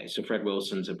Rare Pepe. So Fred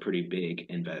Wilson's a pretty big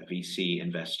VC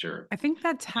investor. I think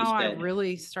that's He how I said,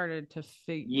 really started to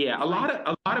figure. yeah, a lot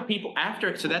of people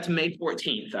after, so that's May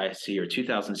 14th, I see, or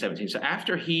 2017. So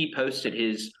after he posted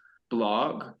his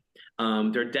blog,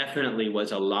 there definitely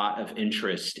was a lot of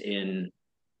interest in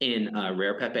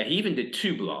Rare Pepe. He even did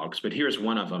two blogs, but here's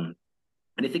one of them.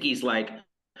 And I think he's like,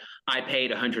 I paid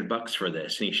 $100 for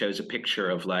this. And he shows a picture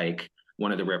of like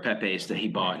one of the Rare Pepes that he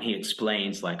bought. And he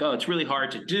explains like, oh, it's really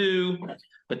hard to do,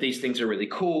 but these things are really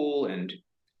cool and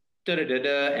da da da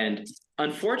da. And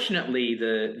unfortunately,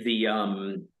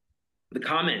 the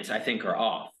comments I think are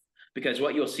off, because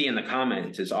what you'll see in the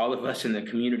comments is all of us in the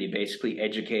community basically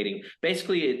educating.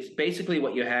 Basically, it's basically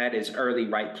what you had is early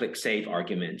right click save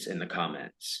arguments in the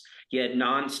comments. You had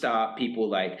nonstop people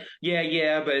like,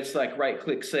 yeah, but it's like right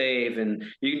click save and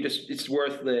you can just, it's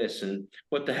worthless and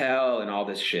what the hell and all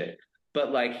this shit.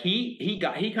 But like he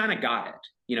kind of got it.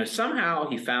 You know, somehow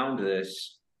he found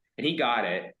this and he got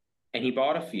it and he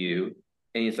bought a few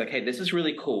and he's like, hey, this is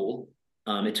really cool.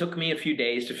 It took me a few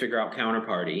days to figure out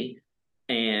Counterparty.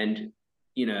 And,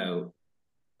 you know,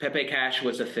 Pepe Cash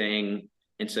was a thing.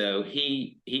 And so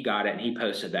he got it and he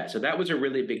posted that. So that was a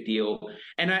really big deal.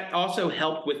 And that also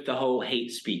helped with the whole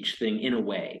hate speech thing in a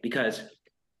way, because,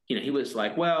 you know, he was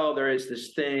like, well, there is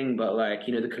this thing, but like,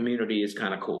 you know, the community is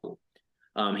kind of cool.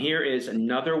 Here is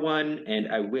another one. And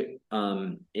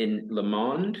in Le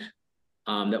Monde,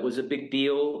 that was a big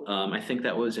deal. I think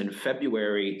that was in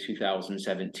February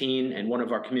 2017. And one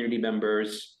of our community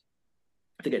members,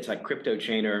 I think it's like Crypto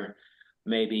Chainer,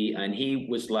 maybe. And he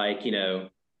was like, you know,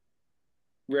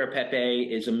 Rare Pepe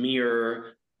is a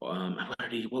mirror.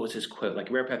 What was his quote? Like,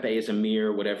 Rare Pepe is a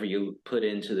mirror, whatever you put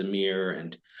into the mirror.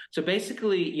 And so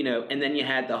basically, you know, and then you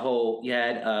had a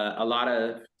lot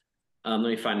of, let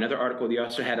me find another article. You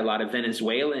also had a lot of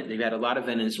Venezuelans,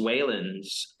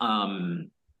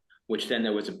 which then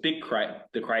there was a big,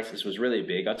 the crisis was really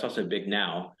big. That's also big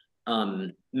now.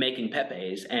 Making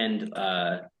Pepes and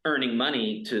earning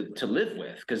money to live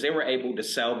with, because they were able to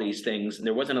sell these things. And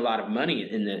there wasn't a lot of money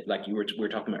in the, like we were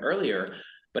talking about earlier,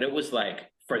 but it was like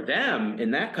for them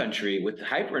in that country with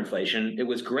hyperinflation, it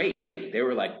was great. They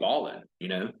were like balling, you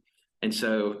know? And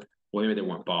so, well, maybe they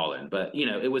weren't balling, but you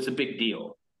know, it was a big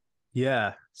deal.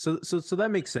 Yeah. So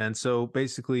that makes sense. So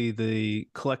basically the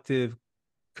collective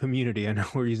community, I know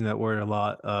we're using that word a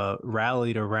lot,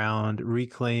 rallied around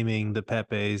reclaiming the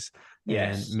Pepes and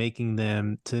Yes. making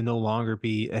them to no longer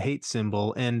be a hate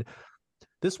symbol. And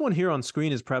this one here on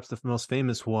screen is perhaps the most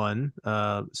famous one.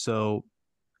 So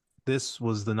this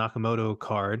was the Nakamoto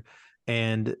card.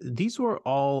 And these were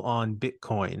all on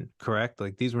Bitcoin, correct?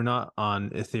 Like these were not on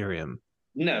Ethereum.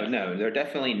 No, they're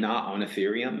definitely not on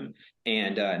Ethereum.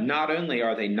 And not only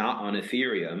are they not on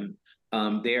Ethereum,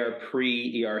 they're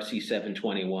pre-ERC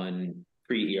 721,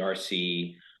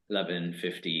 pre-ERC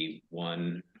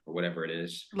 1151, or whatever it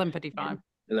is. 1155.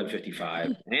 1155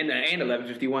 and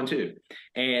 1151 too.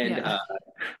 And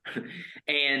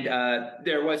Yeah.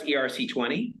 There was ERC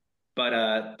 20,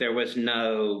 but there was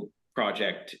no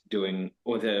project doing,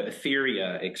 or the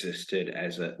Etheria existed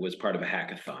was part of a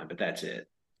hackathon, but that's it.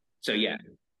 So yeah.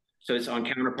 So it's on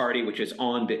Counterparty, which is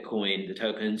on Bitcoin. The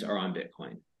tokens are on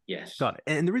Bitcoin. Yes. Got it.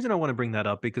 And the reason I want to bring that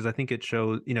up, because I think it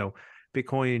shows, you know,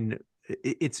 Bitcoin,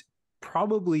 it's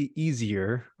probably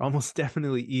easier, almost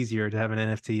definitely easier to have an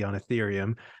NFT on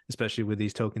Ethereum, especially with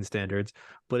these token standards,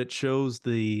 but it shows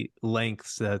the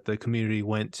lengths that the community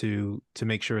went to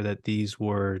make sure that these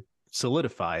were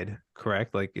solidified,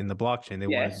 correct? Like in the blockchain, they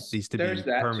wanted these to be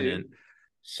permanent. Too.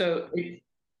 So,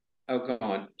 oh, go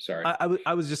on. Sorry.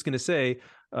 I was just going to say,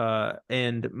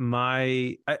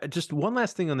 just one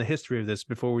last thing on the history of this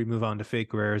before we move on to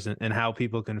fake rares and how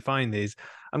people can find these.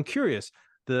 I'm curious,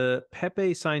 the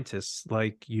Pepe scientists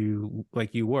like you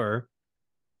were,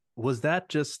 was that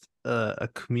just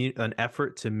an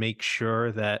effort to make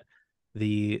sure that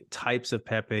the types of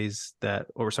Pepes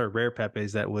rare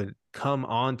Pepes that would come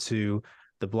onto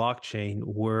the blockchain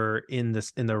were in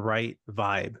the right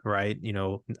vibe, right? You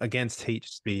know, against hate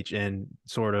speech and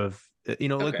sort of, you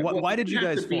know, like why did you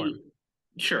guys form?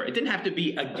 Sure, it didn't have to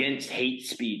be against hate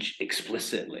speech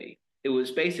explicitly. It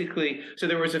was basically, so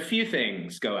there was a few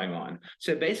things going on.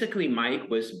 So basically, Mike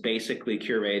was basically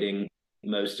curating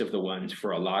most of the ones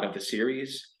for a lot of the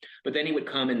series, but then he would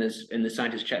come in the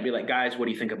scientist chat and be like, guys, what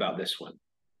do you think about this one?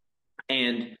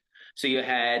 And So you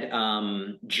had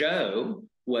Joe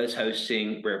was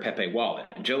hosting Rare Pepe Wallet.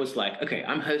 And Joe was like, okay,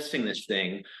 I'm hosting this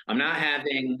thing. I'm not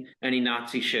having any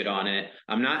Nazi shit on it.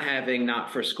 I'm not having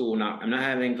not for school, I'm not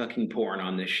having fucking porn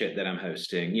on this shit that I'm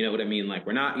hosting. You know what I mean? Like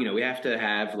we're not, we have to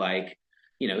have like,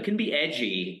 it can be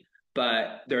edgy,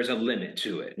 but there's a limit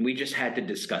to it. And we just had to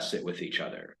discuss it with each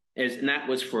other. And that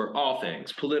was for all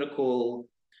things political,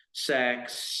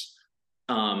 sex,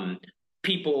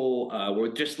 people were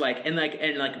just like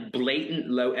blatant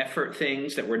low effort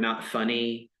things that were not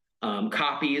funny.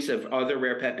 Copies of other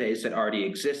Rare Pepes that already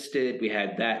existed. We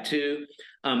had that too.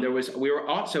 We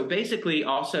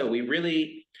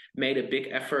really made a big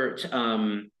effort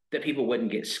that people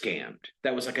wouldn't get scammed.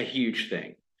 That was like a huge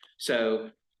thing.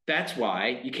 So that's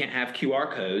why you can't have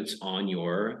QR codes on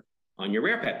your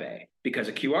Rare Pepe, because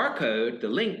a QR code, the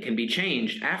link can be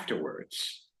changed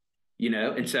afterwards.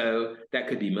 And so that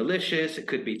could be malicious. It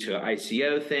could be to an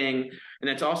ICO thing. And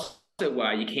that's also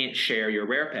why you can't share your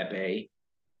Rare Pepe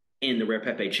in the Rare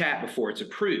Pepe chat before it's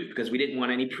approved, because we didn't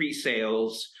want any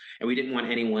pre-sales and we didn't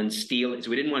want anyone stealing. So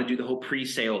we didn't want to do the whole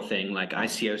pre-sale thing like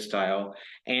ICO style.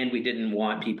 And we didn't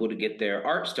want people to get their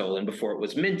art stolen before it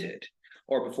was minted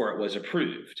or before it was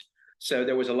approved. So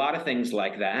there was a lot of things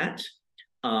like that.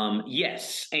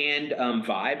 Yes, and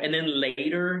vibe. And then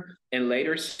in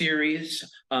later series,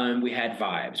 we had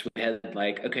vibes. We had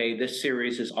like, okay, this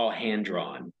series is all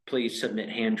hand-drawn. Please submit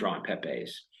hand-drawn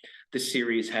Pepes. This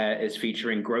series is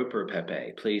featuring Groper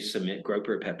Pepe. Please submit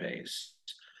Groper Pepes.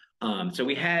 So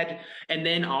we had, and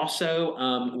then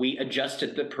also we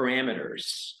adjusted the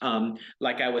parameters,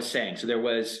 like I was saying. So there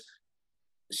was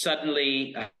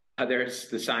suddenly, there's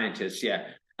the scientists, yeah.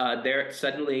 There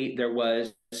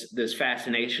was this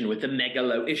fascination with the mega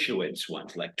low issuance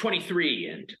ones, like 23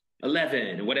 and 11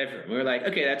 and whatever. And we were like,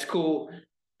 okay, that's cool,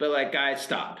 but like, guys,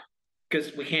 stop,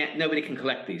 because nobody can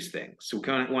collect these things. So we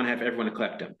kind of want to have everyone to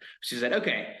collect them. She said,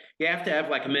 okay, you have to have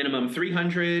like a minimum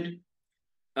 300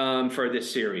 for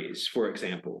this series, for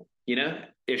example,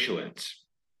 issuance.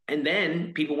 And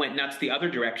then people went nuts the other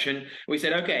direction. We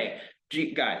said, okay,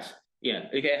 guys,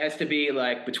 it has to be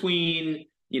like between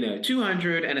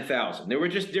 200 and 1,000. There were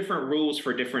just different rules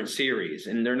for different series,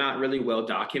 and they're not really well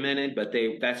documented, but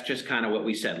that's just kind of what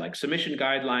we said. Like, submission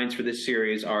guidelines for this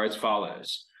series are as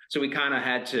follows. So we kind of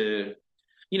had to,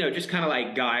 just kind of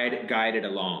like guide it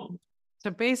along. So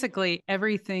basically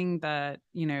everything that,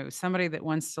 somebody that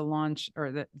wants to launch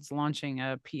or that's launching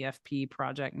a PFP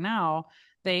project now,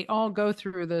 they all go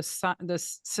through this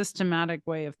systematic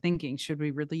way of thinking. Should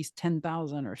we release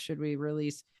 10,000 or should we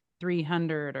release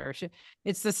 300 or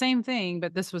it's the same thing,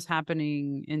 but this was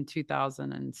happening in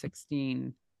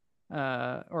 2016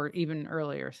 or even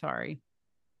earlier. Sorry.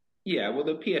 Yeah, well,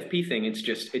 the PFP thing, it's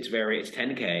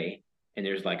 10K, and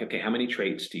there's like, okay, how many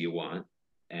traits do you want?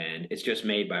 And it's just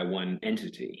made by one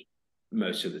entity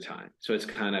most of the time. So it's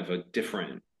kind of a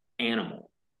different animal.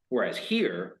 Whereas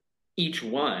here, each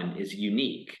one is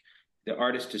unique. The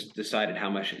artist has decided how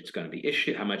much it's going to be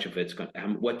issued, how much of it's going,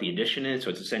 what the edition is.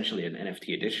 So it's essentially an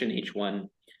NFT edition, each one.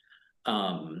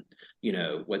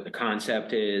 What the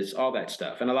concept is, all that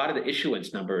stuff. And a lot of the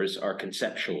issuance numbers are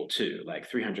conceptual too, like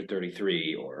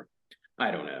 333 or I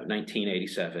don't know,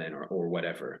 1987 or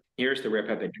whatever. Here's the Rare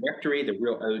Pepe directory, the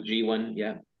real OG one.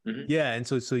 Yeah. Mm-hmm. Yeah. And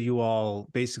so you all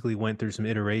basically went through some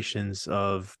iterations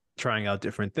of trying out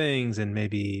different things and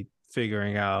maybe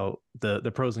figuring out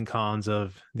the pros and cons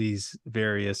of these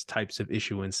various types of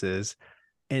issuances.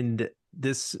 And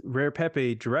this Rare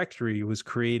Pepe directory was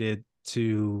created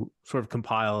to sort of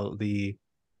compile the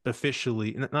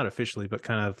not officially, but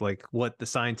kind of like what the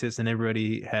scientists and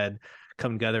everybody had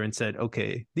come together and said,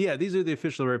 okay, yeah, these are the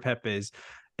official Rare Pepes.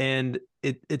 And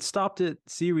it stopped at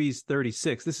series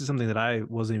 36. This is something that I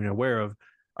wasn't even aware of.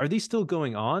 Are these still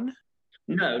going on?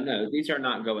 No, these are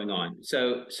not going on.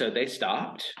 So they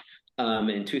stopped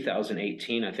in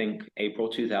 2018, I think April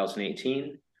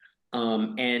 2018.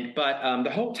 But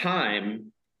the whole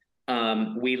time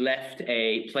we left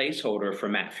a placeholder for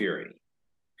Matt Fury.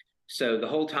 So the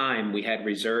whole time we had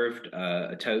reserved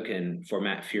a token for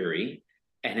Matt Fury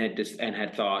and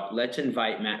had thought, let's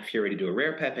invite Matt Fury to do a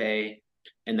Rare Pepe,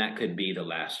 and that could be the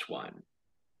last one.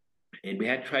 And we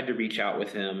had tried to reach out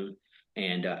with him.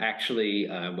 And actually,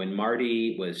 when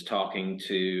Marty was talking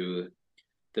to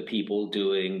the people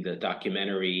doing the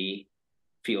documentary,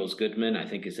 Feels Goodman, I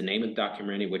think is the name of the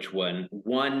documentary, which one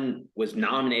was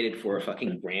nominated for a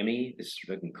fucking Grammy. It's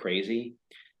fucking crazy.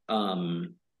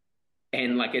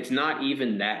 And like, it's not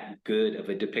even that good of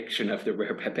a depiction of the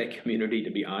Rare Pepe community, to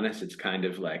be honest. It's kind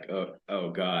of like,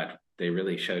 oh God, they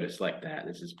really showed us like that.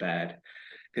 This is bad.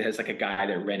 It has like a guy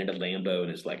that rented a Lambo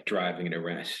and is like driving it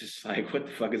around. It's just like, what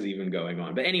the fuck is even going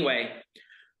on? But anyway,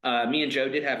 me and Joe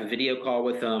did have a video call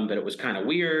with him, but it was kind of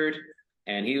weird.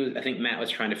 And I think Matt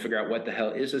was trying to figure out what the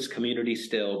hell is this community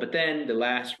still. But then the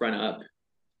last run up,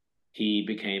 he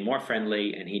became more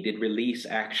friendly, and he did release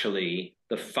actually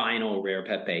the final Rare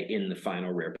Pepe in the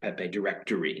final Rare Pepe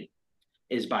directory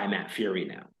is by Matt Fury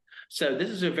now. So this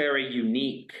is a very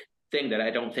unique thing that I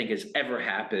don't think has ever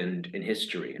happened in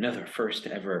history, another first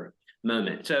ever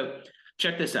moment. So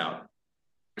check this out.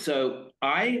 So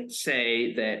I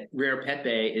say that Rare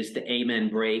Pepe is the amen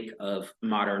break of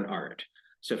modern art.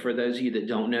 So for those of you that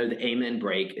don't know, the amen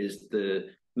break is the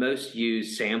most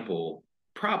used sample,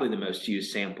 probably the most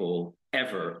used sample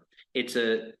ever. It's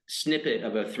a snippet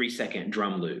of a 3-second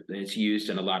drum loop, and it's used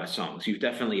in a lot of songs. You've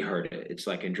definitely heard it. It's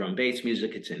like in drum bass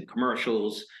music, it's in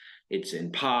commercials, it's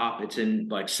in pop, it's in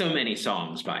like so many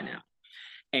songs by now.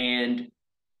 And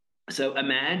so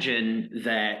imagine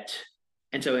that,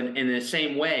 and so in the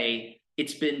same way,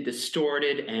 it's been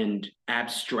distorted and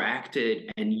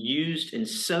abstracted and used in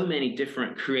so many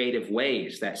different creative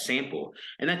ways, that sample.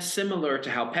 And that's similar to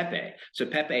how Pepe. So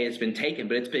Pepe has been taken,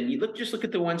 but it's been, just look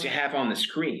at the ones you have on the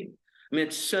screen. I mean,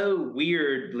 it's so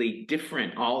weirdly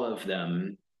different, all of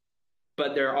them,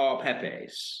 but they're all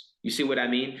Pepes. You see what I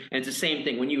mean? And it's the same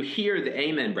thing. When you hear the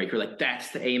amen break, you're like,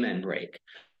 that's the amen break.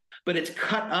 But it's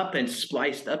cut up and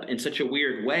spliced up in such a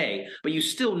weird way, but you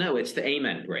still know it's the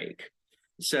amen break.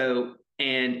 So,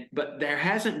 but there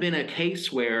hasn't been a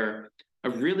case where a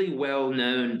really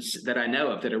well-known, that I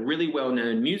know of, that a really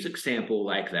well-known music sample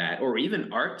like that, or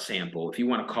even art sample, if you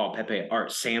want to call Pepe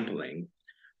art sampling,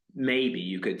 maybe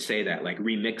you could say that, like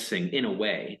remixing in a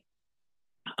way.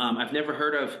 I've never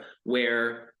heard of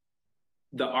where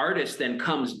the artist then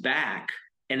comes back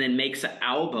and then makes an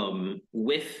album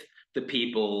with the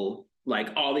people, like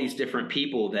all these different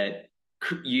people that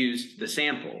used the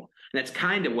sample. And that's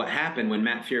kind of what happened when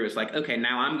Matt Fury was like, okay,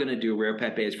 now I'm going to do Rare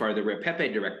Pepe as part of the Rare Pepe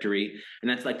directory. And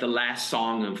that's like the last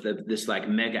song of this like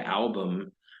mega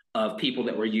album of people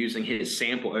that were using his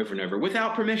sample over and over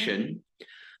without permission,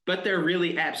 but they're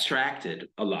really abstracted,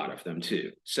 a lot of them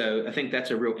too. So I think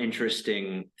that's a real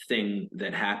interesting thing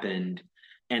that happened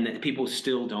and that people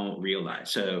still don't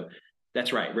realize. So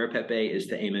that's right. Rare Pepe is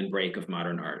the amen break of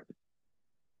modern art.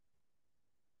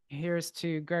 Here's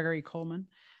to Gregory Coleman.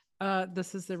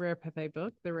 This is the Rare Pepe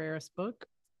book. The rarest book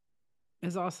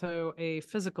is also a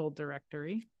physical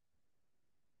directory.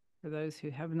 For those who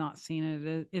have not seen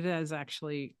it, it is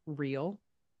actually real,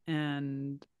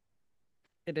 and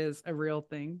it is a real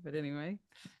thing. But anyway.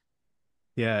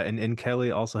 Yeah, and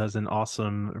Kelly also has an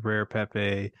awesome Rare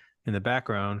Pepe in the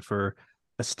background for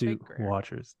astute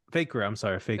watchers. Fake rare, I'm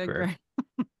sorry, fake rare.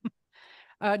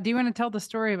 Do you want to tell the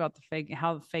story about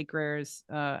how the fake rares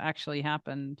actually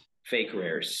happened? Fake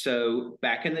rares. So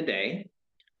back in the day,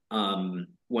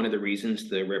 one of the reasons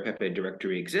the Rare Pepe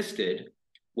directory existed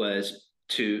was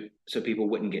so people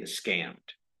wouldn't get scammed.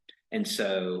 And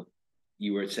so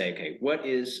you would say, okay,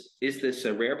 is this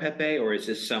a Rare Pepe, or is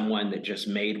this someone that just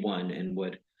made one and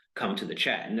would come to the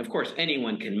chat? And of course,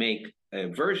 anyone can make a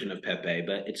version of Pepe,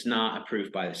 but it's not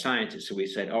approved by the scientists. So we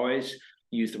said, always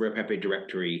use the Rare Pepe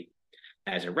directory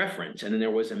as a reference. And then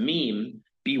there was a meme,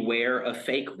 beware of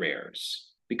fake rares,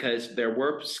 because there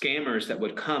were scammers that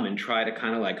would come and try to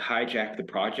kind of like hijack the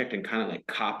project and kind of like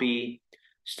copy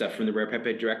stuff from the Rare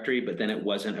Pepe directory, but then it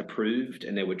wasn't approved,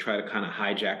 and they would try to kind of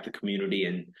hijack the community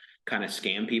and kind of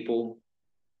scam people.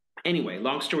 Anyway,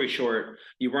 long story short,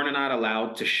 you were not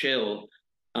allowed to shill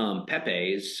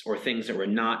Pepes or things that were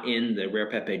not in the Rare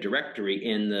Pepe directory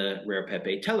in the Rare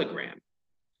Pepe Telegram.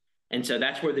 And so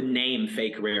that's where the name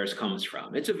fake rares comes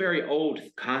from. It's a very old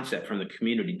concept from the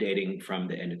community, dating from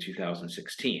the end of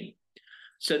 2016.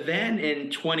 So then in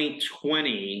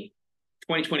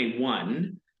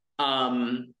 2021,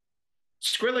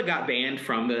 Skrilla got banned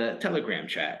from the Telegram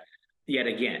chat yet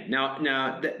again.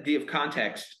 Now, the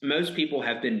context, most people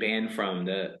have been banned from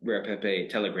the Rare Pepe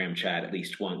Telegram chat at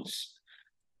least once,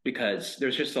 because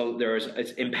there's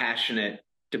it's impassionate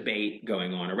debate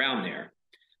going on around there.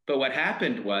 But what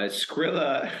happened was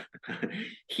Skrilla,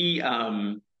 he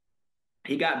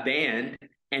got banned,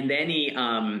 and then he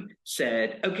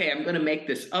said, okay, I'm going to make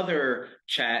this other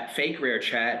chat, fake rare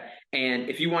chat, and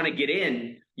if you want to get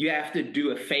in, you have to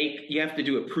do a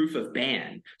proof of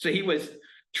ban. So he was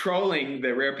trolling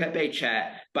the Rare Pepe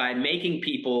chat by making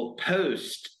people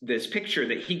post this picture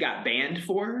that he got banned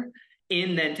for,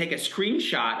 and then take a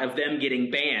screenshot of them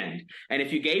getting banned. And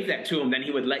if you gave that to him, then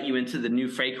he would let you into the new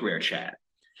fake rare chat.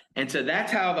 And so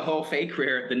that's how the whole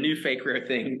the new fake rare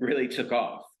thing really took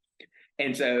off.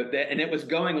 And so and it was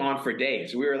going on for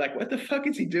days. We were like, what the fuck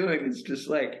is he doing? It's just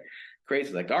like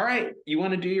crazy. Like, all right, you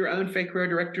want to do your own fake rare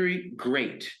directory?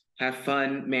 Great. Have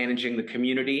fun managing the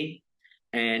community.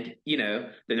 And,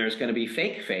 then there's going to be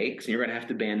fake fakes, and you're going to have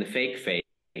to ban the fake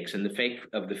fakes. And the fake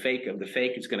of the fake of the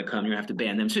fake is going to come. You have to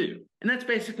ban them too. And that's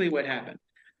basically what happened.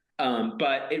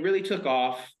 But it really took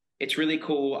off. It's really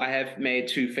cool. I have made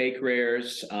 2 fake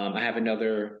rares. I have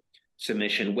another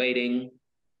submission waiting.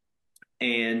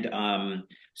 And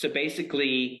so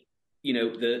basically,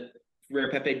 the Rare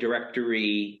Pepe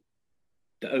directory,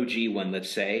 the OG one,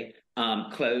 let's say,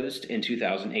 closed in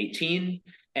 2018.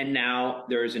 And now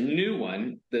there's a new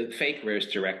one, the fake rares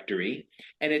directory,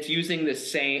 and it's using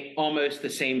almost the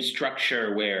same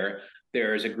structure where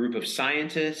there's a group of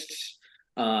scientists.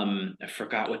 I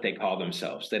forgot what they call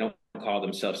themselves. They don't call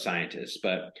themselves scientists,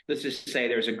 but let's just say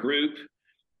there's a group.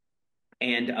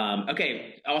 And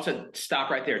okay, also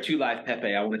stop right there. 2 Live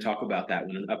Pepe. I want to talk about that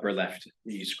one in the upper left.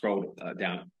 You scroll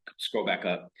down, scroll back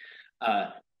up.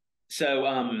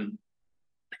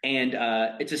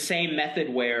 It's the same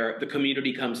method where the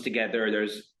community comes together.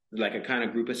 There's like a kind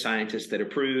of group of scientists that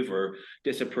approve or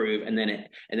disapprove, and then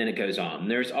it goes on.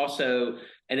 There's so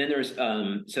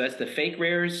that's the fake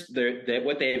rares.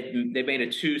 They've made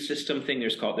a 2 system thing.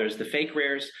 There's the fake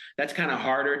rares. That's kind of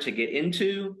harder to get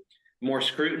into, more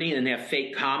scrutiny, and they have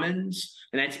fake commons,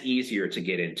 and that's easier to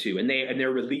get into, and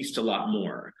they're released a lot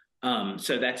more.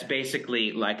 So that's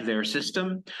basically like their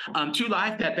system. 2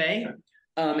 Live Pepe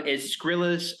is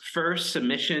Skrilla's first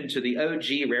submission to the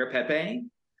OG Rare Pepe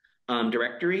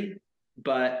directory,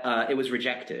 but it was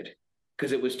rejected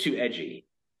because it was too edgy.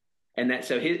 And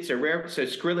so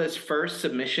Skrilla's first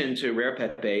submission to Rare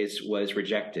Pepes was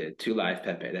rejected. 2 Live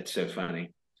Pepe. That's so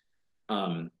funny.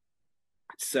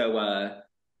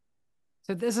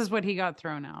 So this is what he got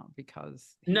thrown out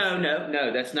because no,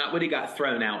 that's not what he got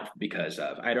thrown out because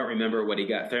of. I don't remember what he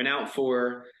got thrown out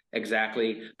for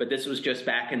exactly, but this was just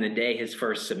back in the day, his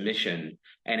first submission,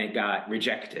 and it got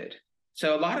rejected.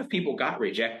 So a lot of people got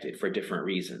rejected for different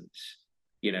reasons,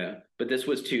 but this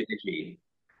was too edgy.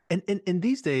 And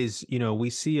these days, we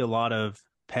see a lot of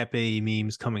Pepe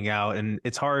memes coming out, and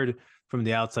it's hard from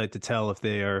the outside to tell if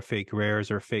they are fake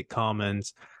rares or fake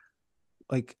commons.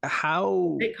 Like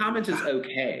how fake commons is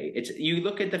okay. You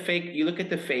look at the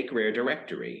fake rare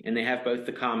directory, and they have both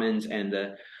the commons and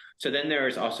so then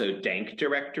there's also dank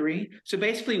directory. So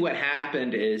basically what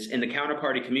happened is in the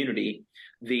counterparty community,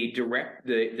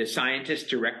 the scientist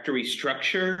directory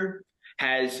structure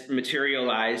has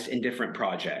materialized in different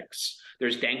projects.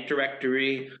 There's dank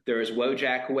directory, there's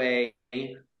Wojak Way.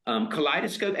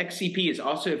 Kaleidoscope XCP is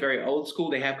also very old school.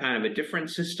 They have kind of a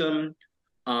different system.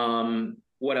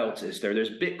 What else is there? There's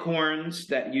Bitcoins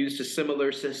that use a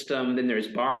similar system. Then there's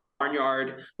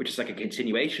Barnyard, which is like a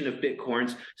continuation of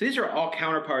Bitcoins. So these are all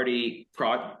counterparties,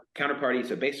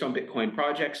 so based on Bitcoin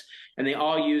projects, and they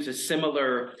all use a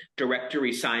similar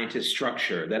directory scientist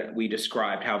structure that we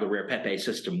described how the Rare Pepe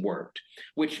system worked,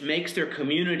 which makes their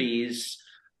communities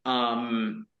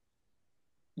grow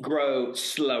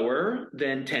slower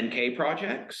than 10K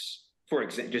projects, for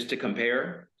example, just to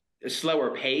compare, a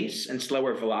slower pace and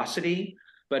slower velocity,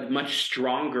 but much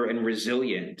stronger and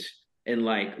resilient and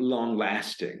like long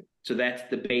lasting. So that's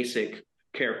the basic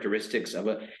characteristics of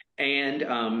it. And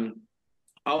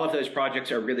all of those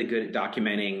projects are really good at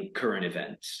documenting current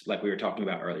events, like we were talking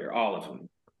about earlier, all of them.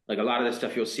 Like a lot of the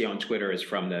stuff you'll see on Twitter is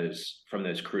from those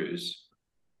crews.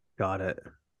 Got it.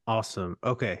 Awesome.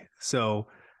 Okay. So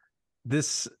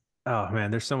oh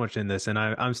man, there's so much in this, and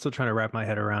I'm still trying to wrap my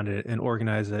head around it and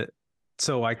organize it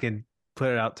so I can put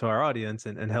it out to our audience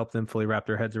and help them fully wrap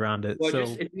their heads around it. Well,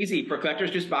 it's easy for collectors.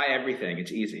 Just buy everything.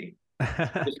 It's easy. Get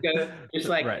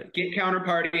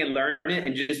Counterparty and learn it,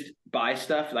 and just buy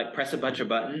stuff. Like press a bunch of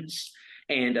buttons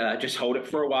and just hold it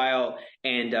for a while.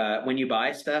 And when you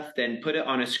buy stuff, then put it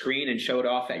on a screen and show it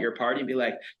off at your party and be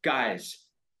like, guys,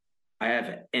 I have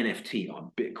an NFT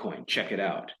on Bitcoin. Check it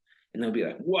out. And they'll be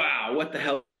like, wow, what the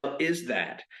hell is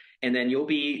that? And then you'll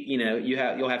be,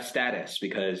 you'll have status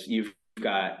because you've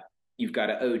got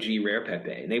an OG Rare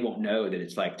Pepe, and they won't know that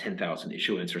it's like 10,000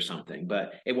 issuance or something,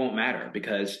 but it won't matter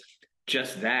because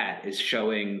just that is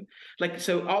showing, like,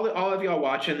 so all of y'all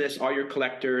watching this, all your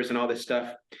collectors and all this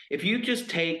stuff, if you just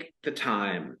take the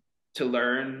time to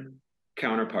learn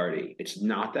Counterparty, it's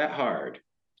not that hard.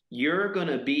 You're going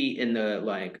to be in the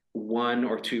like 1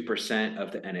 or 2%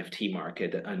 of the NFT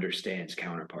market that understands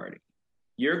Counterparty.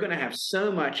 You're going to have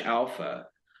so much alpha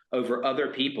over other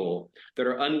people that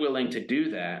are unwilling to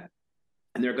do that.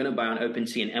 And they're going to buy on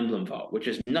OpenSea and Emblem Vault, which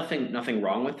is nothing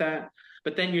wrong with that.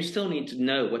 But then you still need to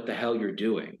know what the hell you're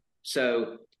doing.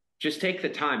 So just take the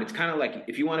time. It's kind of like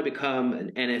if you want to become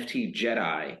an NFT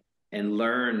Jedi and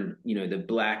learn, the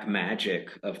black magic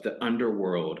of the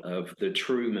underworld of the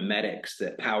true memetics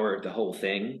that power the whole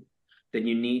thing, then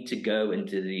you need to go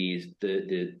into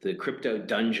the crypto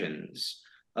dungeons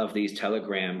of these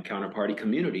Telegram counterparty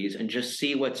communities and just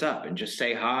see what's up and just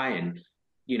say hi and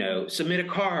submit a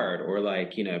card or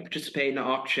like participate in an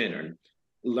auction or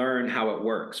learn how it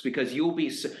works, because you'll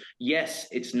be, yes,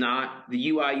 it's not the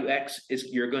UI UX is,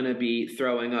 you're going to be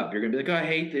throwing up. You're going to be like, oh, I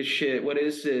hate this shit. What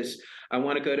is this? I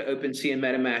want to go to OpenSea and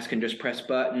MetaMask and just press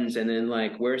buttons. And then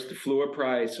like, where's the floor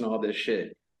price and all this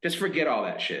shit? Just forget all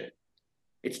that shit.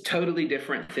 It's totally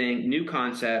different thing, new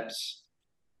concepts.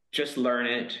 Just learn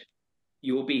it.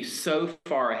 You will be so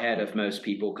far ahead of most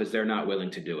people because they're not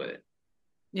willing to do it.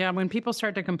 Yeah, when people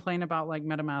start to complain about like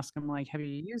MetaMask, I'm like, have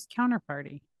you used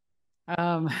Counterparty?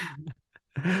 Um,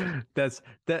 that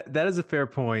is a fair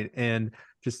point. And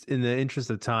just in the interest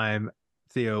of time,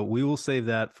 Theo, we will save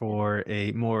that for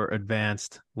a more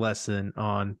advanced lesson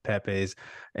on Pepe's.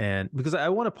 And because I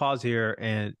want to pause here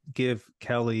and give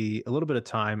Kelly a little bit of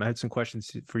time. I had some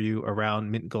questions for you around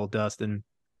mint gold dust, and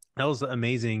that was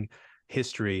amazing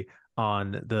history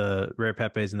on the rare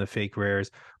Pepes and the fake rares.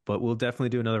 But we'll definitely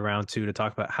do another round two to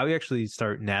talk about how you actually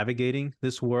start navigating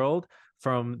this world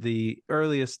from the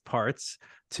earliest parts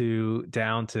to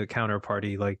down to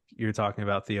counterparty, like you're talking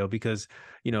about, Theo, because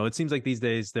it seems like these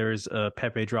days there's a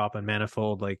Pepe drop on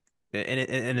Manifold, like,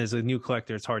 and as a new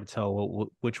collector, it's hard to tell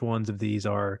which ones of these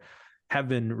have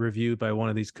been reviewed by one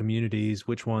of these communities,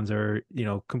 which ones are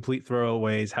complete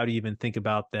throwaways. How do you even think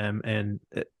about them? And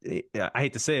I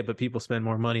hate to say it, but people spend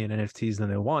more money in NFTs than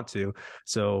they want to.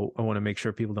 So I want to make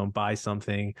sure people don't buy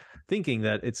something thinking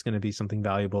that it's going to be something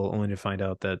valuable, only to find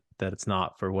out that it's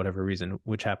not for whatever reason,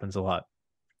 which happens a lot.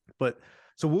 But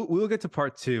so we'll get to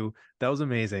part two. That was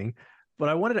amazing. But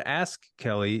I wanted to ask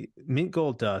Kelly, mint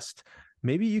gold dust,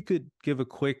 maybe you could give a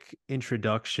quick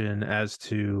introduction as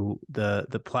to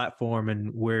the platform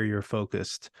and where you're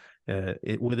focused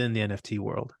within the NFT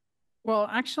world. Well,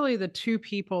 actually, the two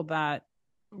people that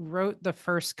wrote the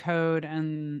first code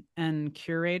and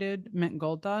curated mint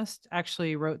gold dust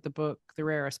actually wrote the book, The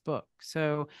Rarest Book.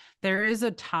 So there is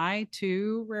a tie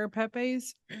to rare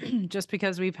Pepes, just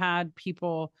because we've had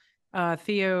people,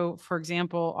 Theo, for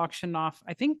example, auctioned off,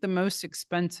 I think, the most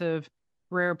expensive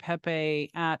rare Pepe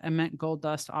at a mint gold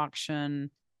dust auction.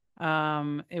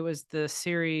 It was the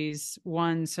Series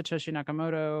 1 Satoshi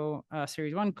Nakamoto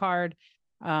Series 1 card,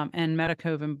 and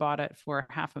Metacoven bought it for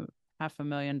half a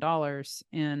million dollars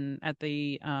at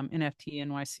the NFT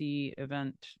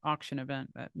NYC auction event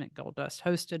that Mint Gold Dust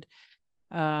hosted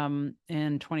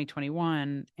in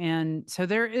 2021. And so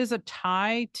there is a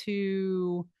tie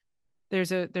to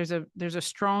there's a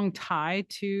strong tie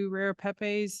to rare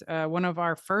Pepes. One of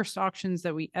our first auctions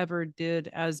that we ever did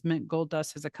as Mint Gold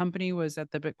Dust as a company was at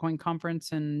the Bitcoin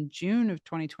conference in June of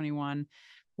 2021,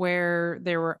 where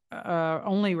there were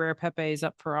only rare Pepes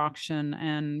up for auction,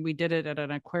 and we did it at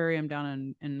an aquarium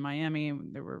down in Miami.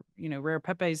 There were rare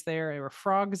Pepes there. There were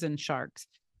frogs and sharks,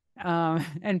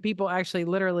 and people actually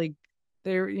literally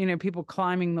people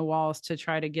climbing the walls to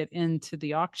try to get into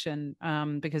the auction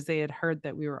because they had heard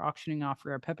that we were auctioning off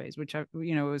rare Pepes, which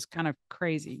was kind of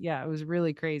crazy. Yeah, it was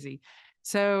really crazy.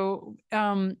 So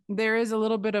there is a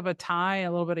little bit of a tie,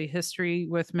 a little bit of history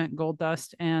with Mint Gold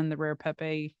Dust and the rare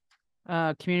Pepe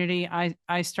community.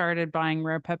 I started buying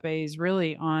rare Pepes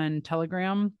really on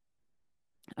Telegram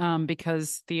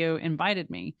because Theo invited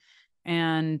me,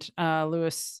 and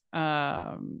Lewis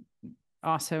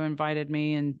also invited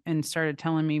me and started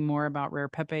telling me more about rare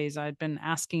Pepes. I'd been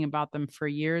asking about them for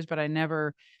years, but I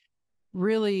never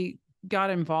really got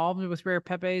involved with rare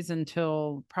Pepes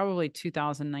until probably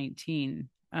 2019,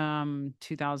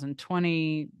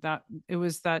 2020. That it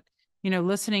was that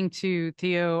listening to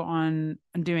Theo on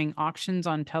doing auctions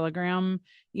on Telegram,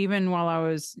 even while I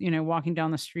was, walking down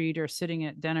the street or sitting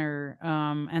at dinner,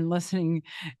 and listening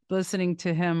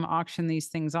to him auction these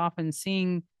things off and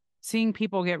seeing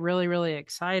people get really, really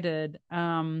excited.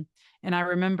 And I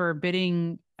remember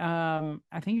bidding, I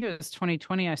think it was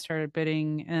 2020, I started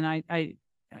bidding, and I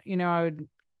would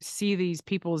see these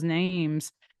people's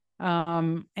names,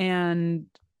 and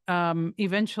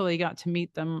eventually got to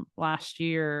meet them last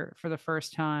year for the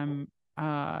first time.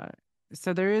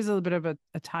 So there is a little bit of a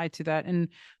tie to that. And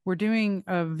we're doing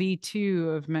a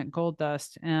V2 of Mint Gold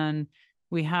Dust, and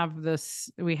we have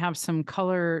some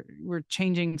color. We're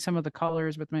changing some of the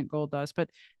colors with Mint Gold Dust, but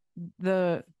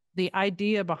the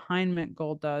idea behind Mint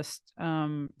Gold Dust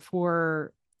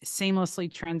for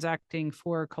seamlessly transacting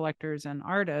for collectors and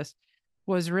artists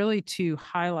was really to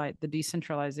highlight the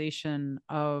decentralization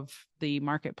of the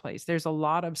marketplace. There's a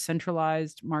lot of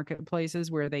centralized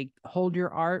marketplaces where they hold your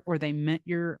art or they mint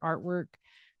your artwork.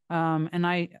 And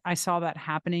I saw that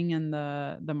happening in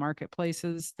the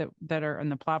marketplaces that are in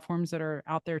the platforms that are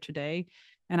out there today.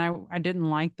 And I didn't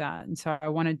like that. And so I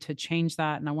wanted to change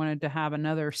that. And I wanted to have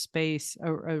another space,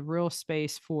 a real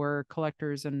space for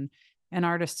collectors and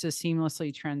artists to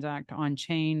seamlessly transact on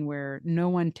chain where no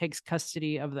one takes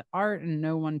custody of the art and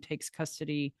no one takes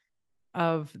custody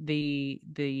of the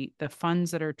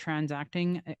funds that are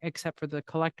transacting except for the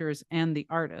collectors and the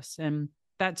artists. And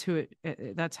that's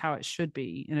how it should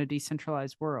be in a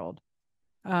decentralized world.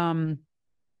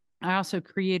 I also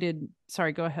created,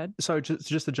 sorry, go ahead. So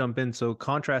just to jump in, so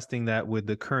contrasting that with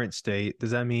the current state,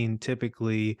 does that mean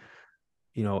typically,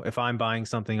 if I'm buying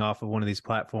something off of one of these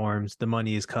platforms, the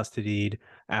money is custodied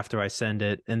after I send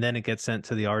it, and then it gets sent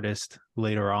to the artist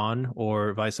later on,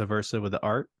 or vice versa with the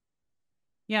art?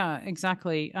 Yeah,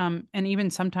 exactly. And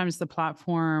even sometimes the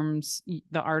platforms,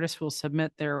 the artists will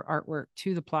submit their artwork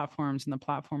to the platforms, and the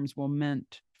platforms will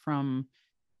mint from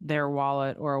their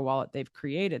wallet or a wallet they've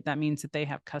created. That means that they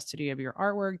have custody of your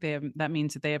artwork. That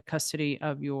means that they have custody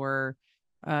of your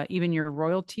even your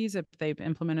royalties if they've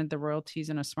implemented the royalties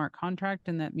in a smart contract,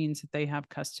 and that means that they have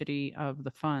custody of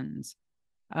the funds.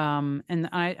 And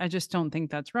I just don't think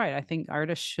that's right. I think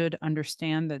artists should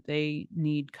understand that they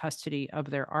need custody of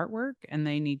their artwork and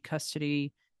they need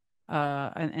custody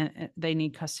and they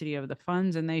need custody of the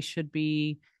funds, and they should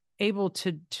be able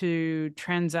to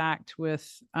transact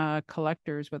with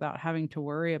collectors without having to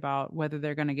worry about whether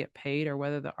they're going to get paid or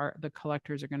whether the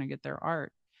collectors are going to get their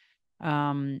art.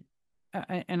 Um,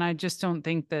 and I just don't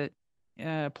think that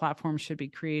platforms should be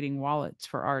creating wallets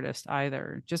for artists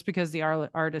either. Just because the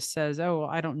artist says, "Oh, well,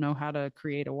 I don't know how to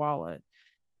create a wallet,"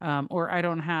 or "I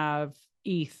don't have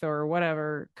ETH or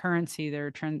whatever currency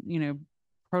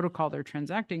protocol they're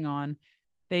transacting on,"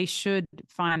 they should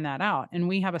find that out. And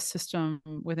we have a system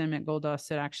within Mint Gold Dust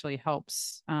that actually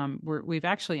helps. We've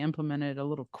actually implemented a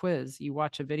little quiz. You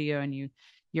watch a video and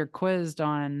you're quizzed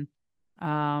on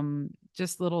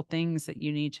just little things that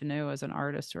you need to know as an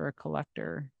artist or a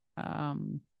collector.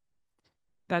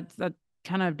 That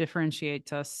kind of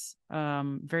differentiates us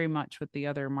very much with the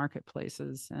other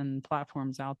marketplaces and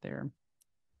platforms out there.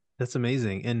 That's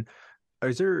amazing. And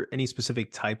is there any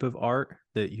specific type of art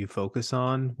that you focus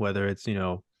on, whether it's,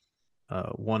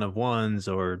 one of ones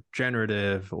or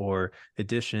generative or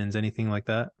editions, anything like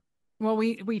that? Well,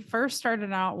 we first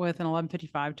started out with an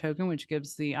 1155 token, which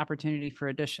gives the opportunity for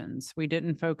additions. We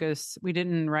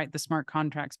didn't write the smart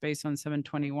contracts based on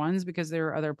 721s because there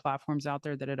were other platforms out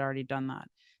there that had already done that.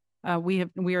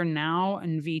 We are now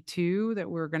in V2 that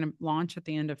we're going to launch at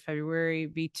the end of February.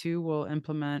 V2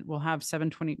 will have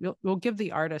 720. We'll give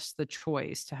the artist the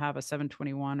choice to have a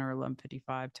 721 or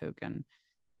 1155 token,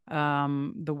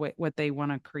 what they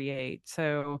want to create.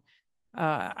 So,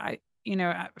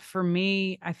 for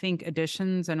me, I think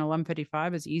editions and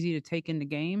 1155 is easy to take into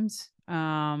games.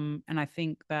 And I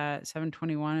think that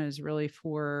 721 is really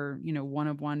for, one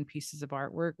of one pieces of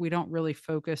artwork. We don't really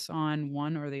focus on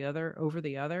one or the other over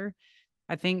the other.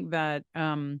 I think that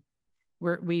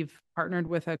we've partnered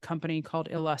with a company called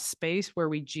LS Space where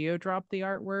we geodrop the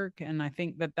artwork. And I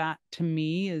think that to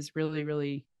me is really,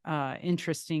 really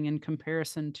interesting in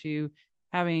comparison to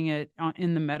having it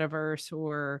in the metaverse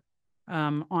or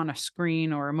on a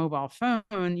screen or a mobile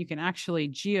phone. You can actually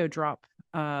geodrop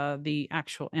the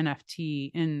actual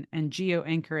NFT and geo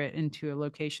anchor it into a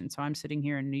location. So I'm sitting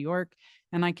here in New York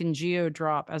and I can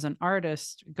geodrop as an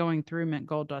artist going through Mint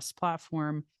Gold Dust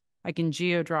platform. I can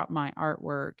geodrop my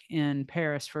artwork in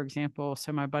Paris, for example.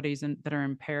 So my buddies that are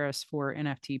in Paris for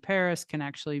NFT Paris can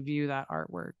actually view that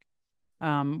artwork.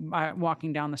 By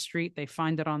walking down the street, they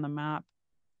find it on the map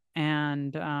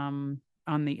and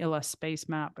on the LS space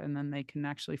map, and then they can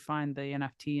actually find the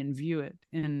NFT and view it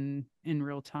in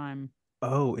real time.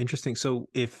 Oh, interesting. So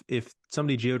if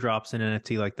somebody geodrops an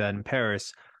NFT like that in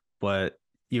Paris, but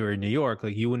you're in New York,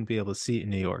 like you wouldn't be able to see it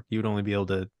in New York. You would only be able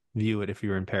to view it if you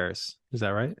were in Paris. Is that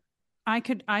right?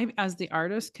 I as the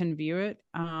artist can view it,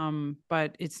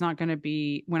 but it's not going to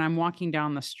be when I'm walking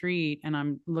down the street and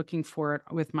I'm looking for it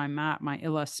with my map, my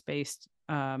LS spaced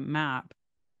map.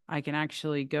 I can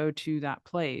actually go to that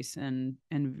place and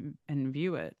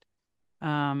view it,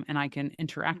 and I can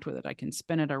interact with it. I can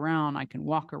spin it around. I can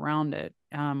walk around it.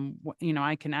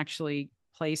 I can actually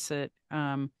place it,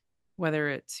 whether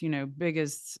it's big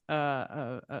as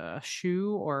a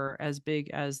shoe or as big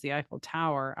as the Eiffel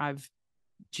Tower. I've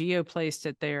geo placed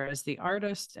it there as the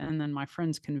artist, and then my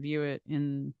friends can view it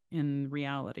in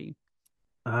reality.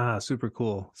 Ah, super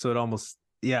cool. So it almost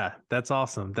Yeah, that's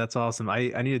awesome. That's awesome. I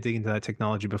need to dig into that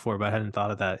technology before, but I hadn't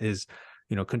thought of that is,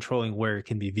 controlling where it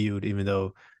can be viewed, even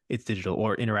though it's digital,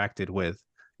 or interacted with,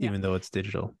 Yeah. even though it's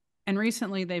digital. And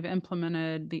recently they've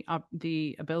implemented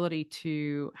the ability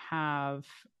to have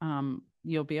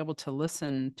you'll be able to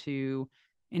listen to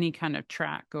any kind of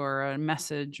track or a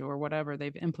message or whatever.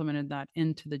 They've implemented that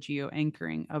into the geo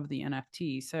anchoring of the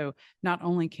NFT. So not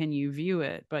only can you view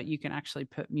it, but you can actually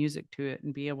put music to it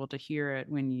and be able to hear it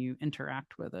when you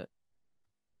interact with it.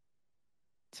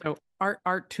 So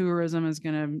art tourism is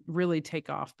going to really take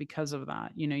off because of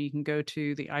that. You can go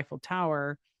to the Eiffel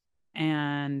Tower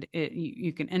and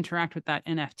you can interact with that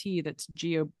NFT that's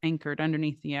geo anchored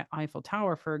underneath the Eiffel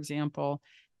Tower, for example,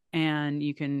 and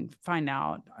you can find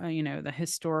out, the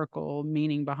historical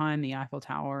meaning behind the Eiffel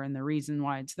Tower and the reason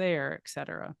why it's there,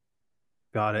 etc.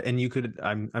 Got it. And you could,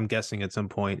 I'm guessing at some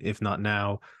point, if not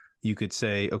now, you could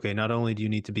say, okay, not only do you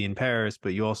need to be in Paris,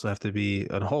 but you also have to be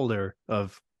a holder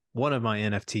of one of my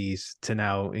NFTs to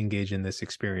now engage in this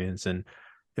experience and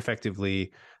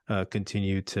effectively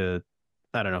continue to,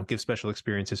 I don't know, give special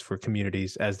experiences for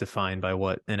communities as defined by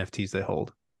what NFTs they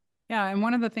hold. Yeah, and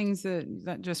one of the things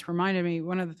that just reminded me,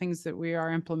 one of the things that we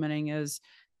are implementing is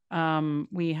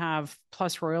we have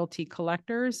plus royalty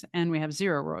collectors and we have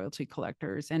zero royalty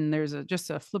collectors. And there's just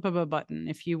a flip of a button.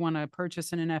 If you want to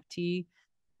purchase an NFT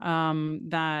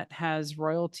that has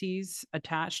royalties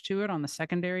attached to it on the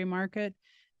secondary market,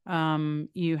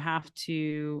 you have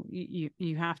to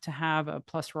have a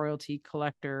plus royalty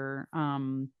collector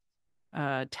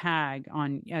tag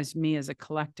on as me as a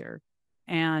collector.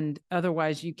 And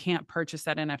otherwise you can't purchase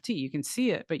that NFT. You can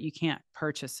see it, but you can't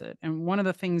purchase it. And one of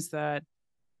the things that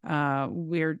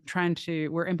we're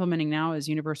implementing now is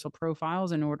universal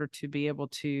profiles in order to be able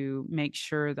to make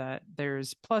sure that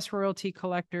there's plus royalty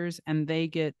collectors and they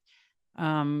get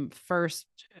first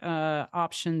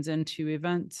options into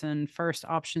events and first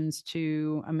options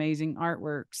to amazing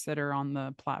artworks that are on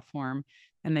the platform,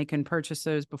 and they can purchase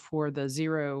those before the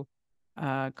zero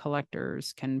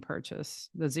collectors can purchase.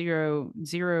 The zero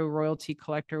royalty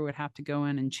collector would have to go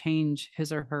in and change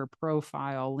his or her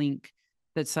profile link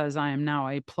that says I am now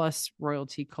a plus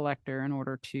royalty collector in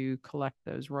order to collect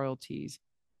those royalties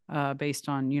based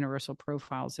on universal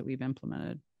profiles that we've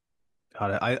implemented.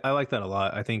 Got it. I like that a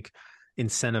lot. I think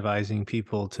incentivizing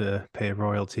people to pay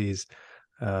royalties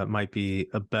might be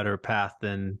a better path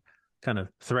than kind of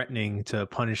threatening to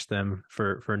punish them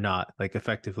for not. Like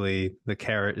effectively, the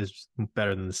carrot is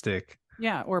better than the stick.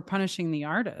 Yeah, or punishing the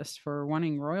artist for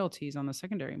wanting royalties on the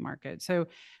secondary market. So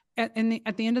at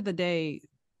the end of the day,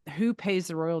 who pays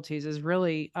the royalties is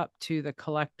really up to the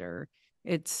collector.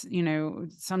 It's,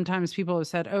 sometimes people have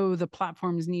said, oh, the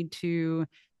platforms need to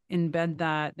embed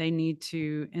that, they need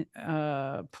to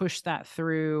push that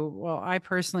through. Well, I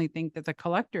personally think that the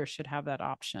collector should have that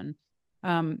option.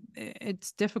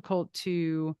 It's difficult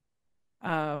to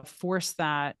force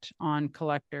that on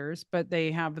collectors, but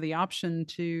they have the option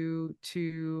to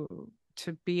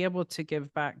be able to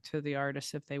give back to the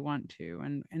artists if they want to.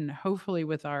 And hopefully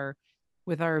with our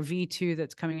V2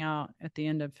 that's coming out at the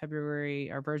end of February,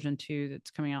 our version 2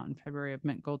 that's coming out in February of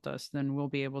Mint Gold Dust, then we'll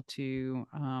be able to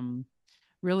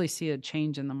really see a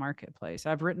change in the marketplace.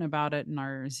 I've written about it in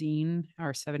our zine,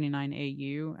 our 79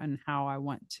 AU, and how I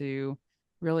want to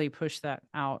really push that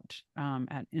out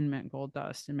at in Mint Gold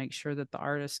Dust and make sure that the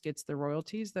artist gets the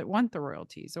royalties that want the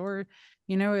royalties. Or,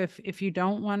 if you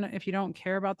don't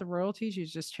care about the royalties, you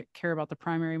just care about the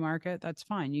primary market, that's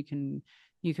fine. You can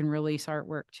release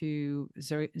artwork to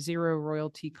zero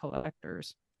royalty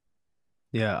collectors.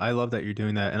 Yeah, I love that you're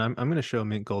doing that. And I'm going to show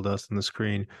Mint Gold Dust on the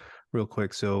screen real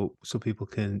quick so people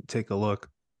can take a look.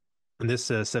 And this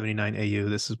 79 AU,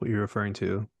 this is what you're referring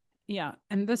to. Yeah,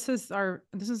 and this is our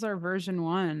version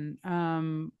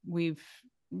 1.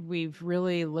 We've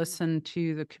really listened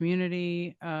to the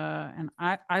community, and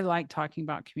I like talking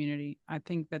about community. I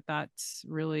think that's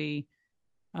really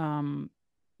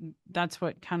that's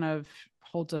what kind of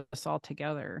holds us all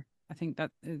together. I think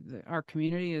that our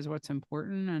community is what's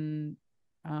important,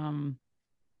 and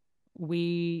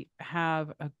we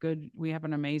have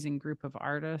an amazing group of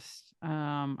artists.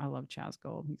 I love Chaz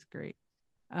Gold. He's great.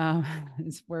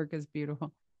 His work is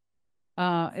beautiful.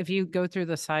 If you go through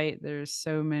the site, there's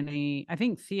so many. I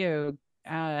think Theo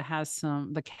has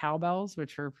the cowbells,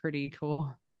 which are pretty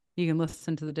cool. You can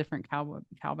listen to the different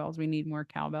cowbells. We need more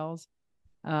cowbells.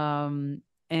 And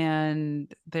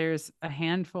there's a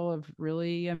handful of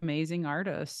really amazing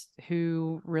artists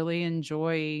who really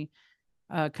enjoy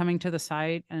coming to the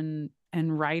site and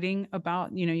writing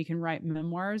about. You can write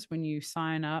memoirs when you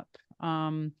sign up.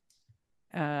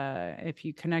 if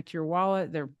you connect your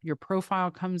wallet, your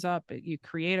profile comes up. You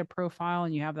create a profile,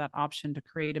 and you have that option to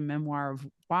create a memoir of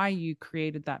why you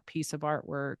created that piece of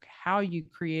artwork, how you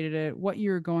created it, what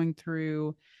you're going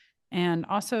through, and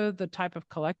also the type of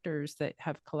collectors that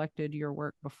have collected your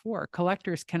work before.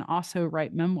 Collectors can also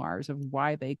write memoirs of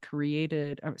why they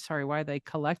why they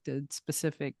collected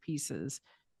specific pieces.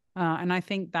 And I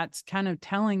think that's kind of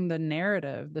telling the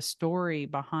narrative, the story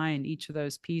behind each of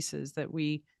those pieces that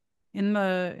we, in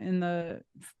the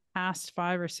past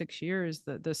 5 or 6 years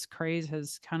that this craze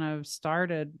has kind of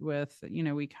started with,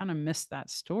 we kind of missed that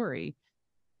story.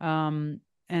 Um,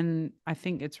 and I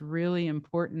think it's really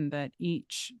important that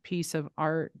each piece of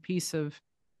art,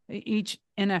 each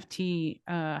NFT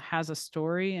has a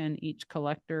story, and each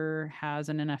collector has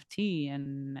an NFT,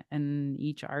 and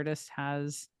each artist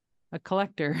has a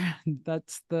collector.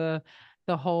 That's the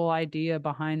whole idea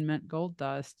behind mint gold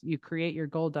dust. You create your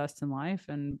gold dust in life,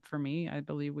 and for me, I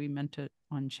believe we mint it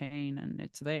on chain, and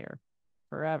it's there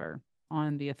forever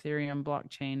on the Ethereum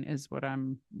blockchain is what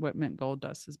mint gold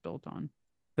dust is built on.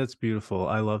 That's beautiful.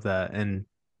 I love that. And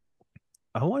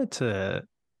I wanted to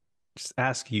just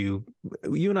ask you,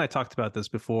 you and I talked about this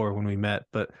before when we met,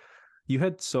 but you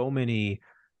had so many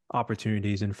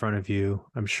opportunities in front of you,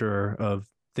 I'm sure, of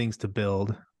things to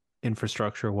build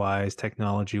infrastructure wise,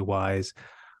 technology wise.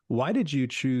 Why did you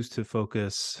choose to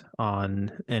focus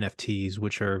on NFTs,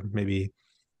 which are maybe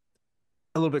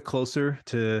a little bit closer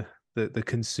to the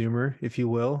consumer, if you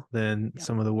will, than Yeah.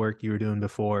 some of the work you were doing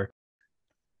before?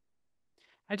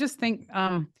 I just think,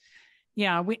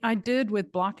 yeah, I did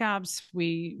with Block Apps.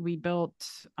 We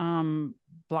built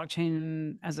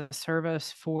blockchain as a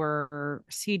service for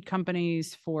seed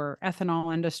companies, for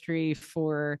ethanol industry,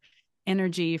 for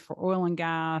energy, for oil and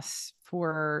gas,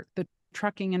 for the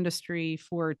trucking industry,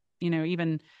 for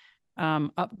even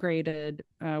Upgraded.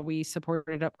 We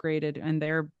supported Upgraded and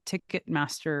their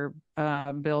Ticketmaster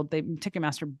build.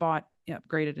 Ticketmaster bought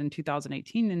Upgraded in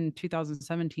 2018. In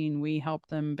 2017, we helped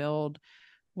them build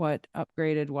what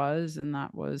Upgraded was, and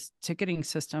that was ticketing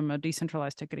system, a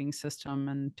decentralized ticketing system.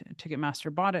 And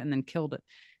Ticketmaster bought it and then killed it.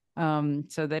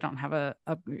 So they don't have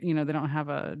they don't have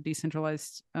a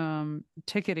decentralized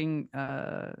ticketing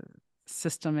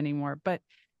system anymore. But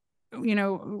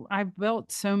I've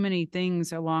built so many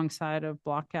things alongside of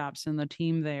Block Apps and the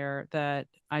team there that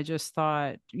I just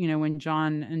thought, when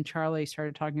John and Charlie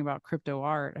started talking about crypto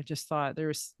art, I just thought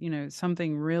there's,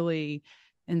 something really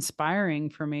inspiring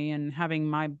for me. And having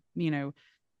my,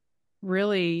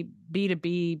 really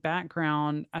B2B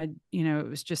background, it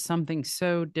was just something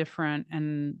so different.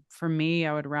 And for me,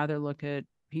 I would rather look at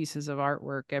pieces of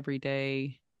artwork every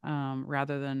day,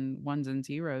 rather than ones and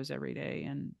zeros every day.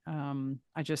 And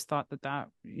I just thought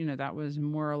that was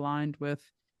more aligned with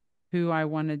who I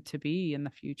wanted to be in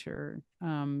the future,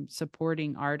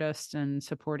 supporting artists and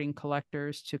supporting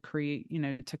collectors to create,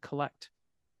 to collect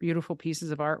beautiful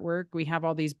pieces of artwork. We have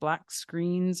all these black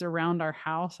screens around our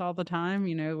house all the time,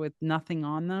 with nothing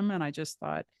on them. And I just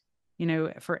thought,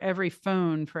 for every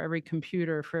phone, for every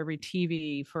computer, for every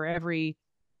TV, for every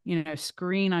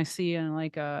screen I see in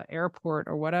like a airport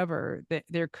or whatever, that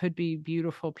there could be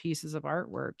beautiful pieces of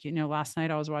artwork. Last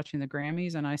night I was watching the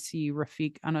Grammys and I see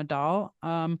Rafiq Anadal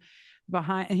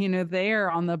behind,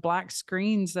 there on the black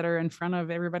screens that are in front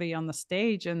of everybody on the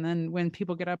stage. And then when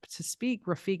people get up to speak,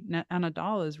 Rafiq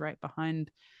Anadal is right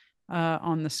behind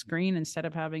on the screen instead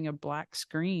of having a black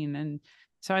screen. And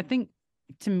so I think,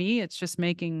 to me, it's just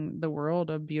making the world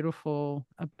a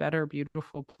better,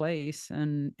 beautiful place,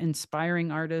 and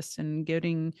inspiring artists and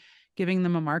giving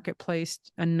them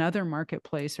another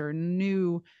marketplace, or a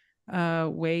new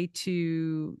way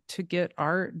to get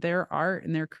their art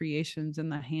and their creations in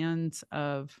the hands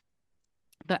of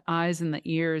the eyes and the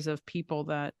ears of people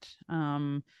that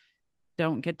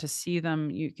don't get to see them.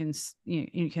 You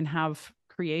can have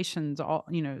creations all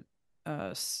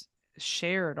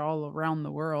shared all around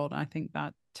the world. I think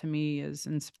that, to me, is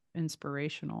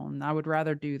inspirational, and I would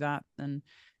rather do that than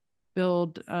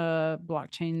build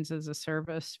blockchains as a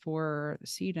service for the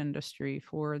seed industry,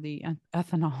 for the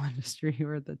ethanol industry,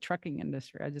 or the trucking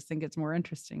industry. I just think it's more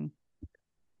interesting.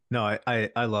 No,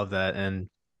 I love that. And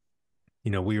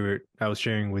I was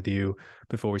sharing with you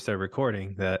before we started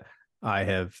recording that I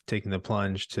have taken the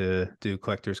plunge to do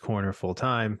Collector's Corner full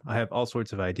time. I have all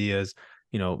sorts of ideas.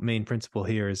 Main principle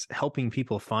here is helping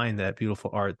people find that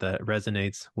beautiful art that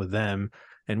resonates with them.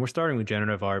 And we're starting with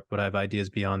generative art, but I have ideas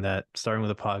beyond that, starting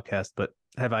with a podcast, but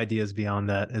have ideas beyond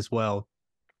that as well.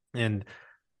 And,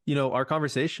 our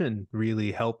conversation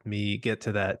really helped me get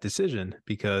to that decision,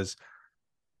 because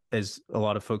as a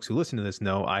lot of folks who listen to this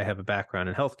know, I have a background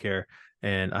in healthcare,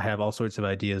 and I have all sorts of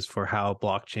ideas for how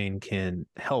blockchain can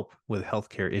help with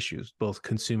healthcare issues, both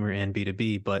consumer and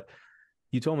B2B. But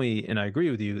you told me, and I agree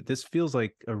with you, this feels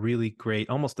like a really great,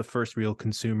 almost the first real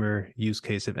consumer use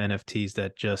case of NFTs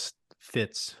that just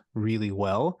fits really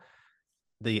well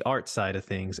the art side of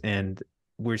things. And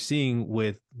we're seeing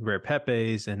with Rare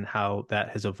Pepes and how that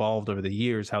has evolved over the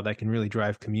years, how that can really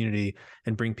drive community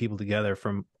and bring people together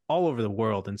from all over the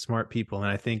world, and smart people.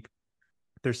 And I think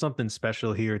there's something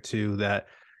special here too that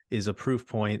is a proof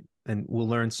point, and we'll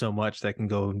learn so much that can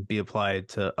go and be applied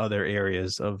to other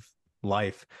areas of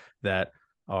life that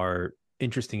are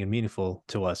interesting and meaningful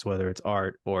to us, whether it's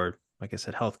art or, like I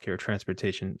said, healthcare,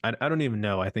 transportation. I don't even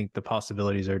know. I think the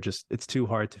possibilities are just, it's too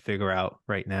hard to figure out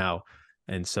right now.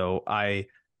 And so I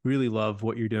really love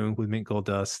what you're doing with Mint Gold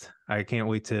Dust. I can't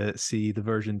wait to see the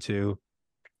version 2,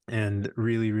 and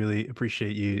really, really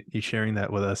appreciate you sharing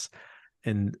that with us.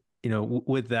 And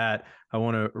with that, I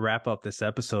want to wrap up this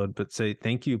episode, but say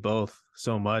thank you both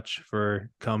so much for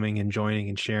coming and joining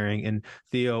and sharing. And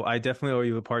Theo, I definitely owe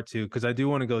you a part 2, because I do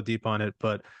want to go deep on it,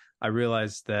 but I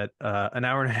realized that an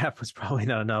hour and a half was probably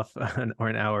not enough, or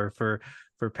an hour for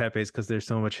Pepes, because there's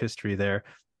so much history there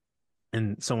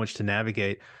and so much to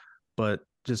navigate. But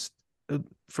just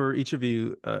for each of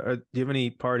you, do you have any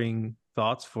parting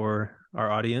thoughts for our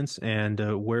audience, and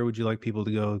where would you like people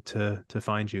to go to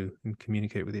find you and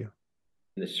communicate with you?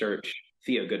 In the search,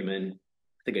 Theo Goodman.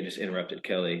 I think I just interrupted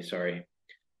Kelly. Sorry.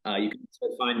 You can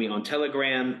also find me on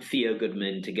Telegram, Theo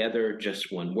Goodman, together,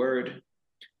 just one word.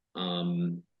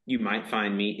 You might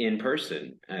find me in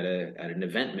person at an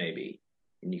event maybe,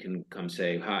 and you can come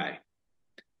say hi.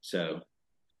 So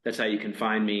that's how you can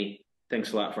find me.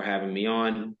 Thanks a lot for having me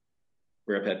on.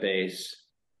 Rare Pepes.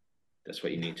 That's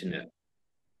what you need to know.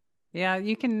 Yeah,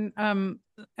 you can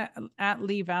at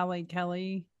LeValley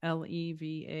Kelly,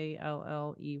 LeValley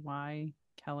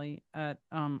Kelly at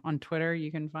on Twitter.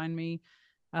 You can find me.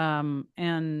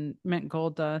 And Mint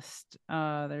Gold Dust.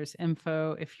 There's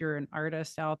info if you're an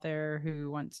artist out there who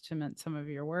wants to mint some of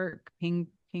your work. Ping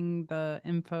the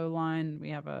info line.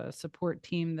 We have a support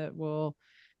team that will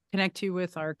connect you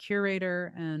with our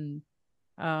curator, and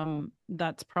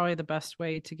that's probably the best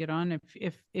way to get on.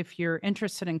 If you're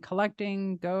interested in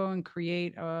collecting, go and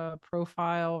create a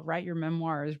profile, write your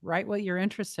memoirs, write what you're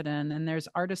interested in, and there's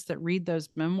artists that read those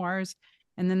memoirs,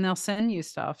 and then they'll send you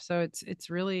stuff. So it's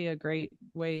really a great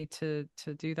way to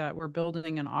do that. We're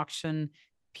building an auction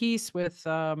piece with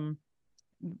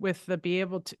the be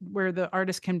able to, where the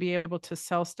artist can be able to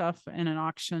sell stuff in an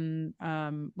auction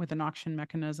with an auction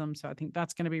mechanism. So I think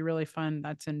that's going to be really fun.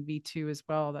 That's in V2 as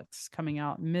well. That's coming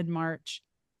out mid-March.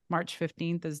 March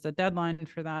 15th is the deadline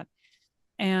for that.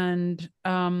 And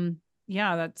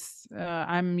yeah, that's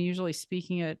I'm usually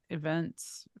speaking at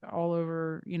events all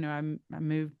over. I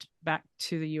moved back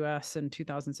to the US in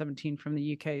 2017 from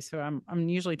the UK, so I'm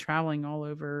usually traveling all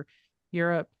over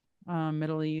Europe,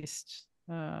 Middle East,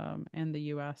 and the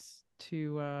US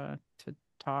to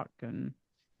talk and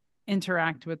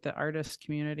interact with the artist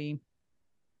community.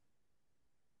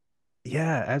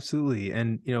 Yeah, absolutely.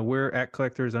 And we're at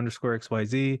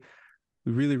collectors_XYZ.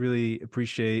 We really, really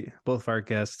appreciate both of our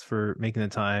guests for making the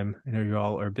time. I know you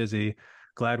all are busy.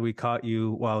 Glad we caught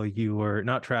you while you were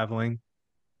not traveling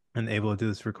and able to do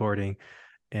this recording.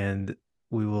 And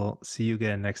we will see you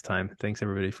again next time. Thanks,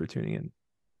 everybody, for tuning in.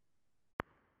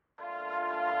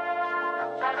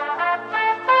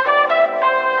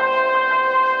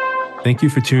 Thank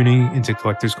you for tuning into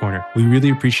Collector's Corner. We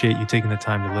really appreciate you taking the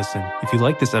time to listen. If you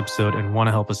like this episode and want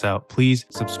to help us out, please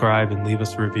subscribe and leave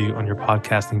us a review on your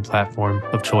podcasting platform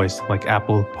of choice, like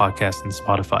Apple Podcasts and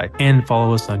Spotify, and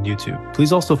follow us on YouTube.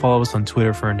 Please also follow us on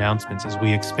Twitter for announcements as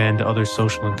we expand to other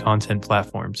social and content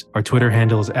platforms. Our Twitter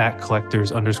handle is at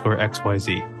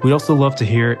collectors_XYZ. We'd also love to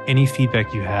hear any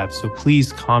feedback you have, so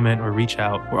please comment or reach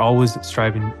out. We're always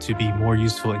striving to be more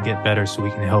useful and get better so we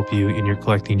can help you in your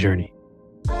collecting journey.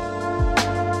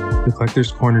 The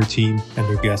Collector's Corner team and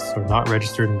their guests are not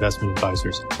registered investment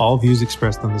advisors. All views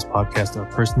expressed on this podcast are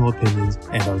personal opinions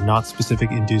and are not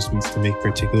specific inducements to make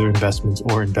particular investments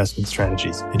or investment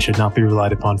strategies, and should not be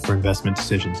relied upon for investment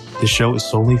decisions. This show is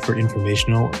solely for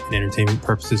informational and entertainment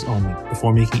purposes only.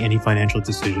 Before making any financial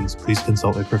decisions, please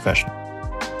consult a professional.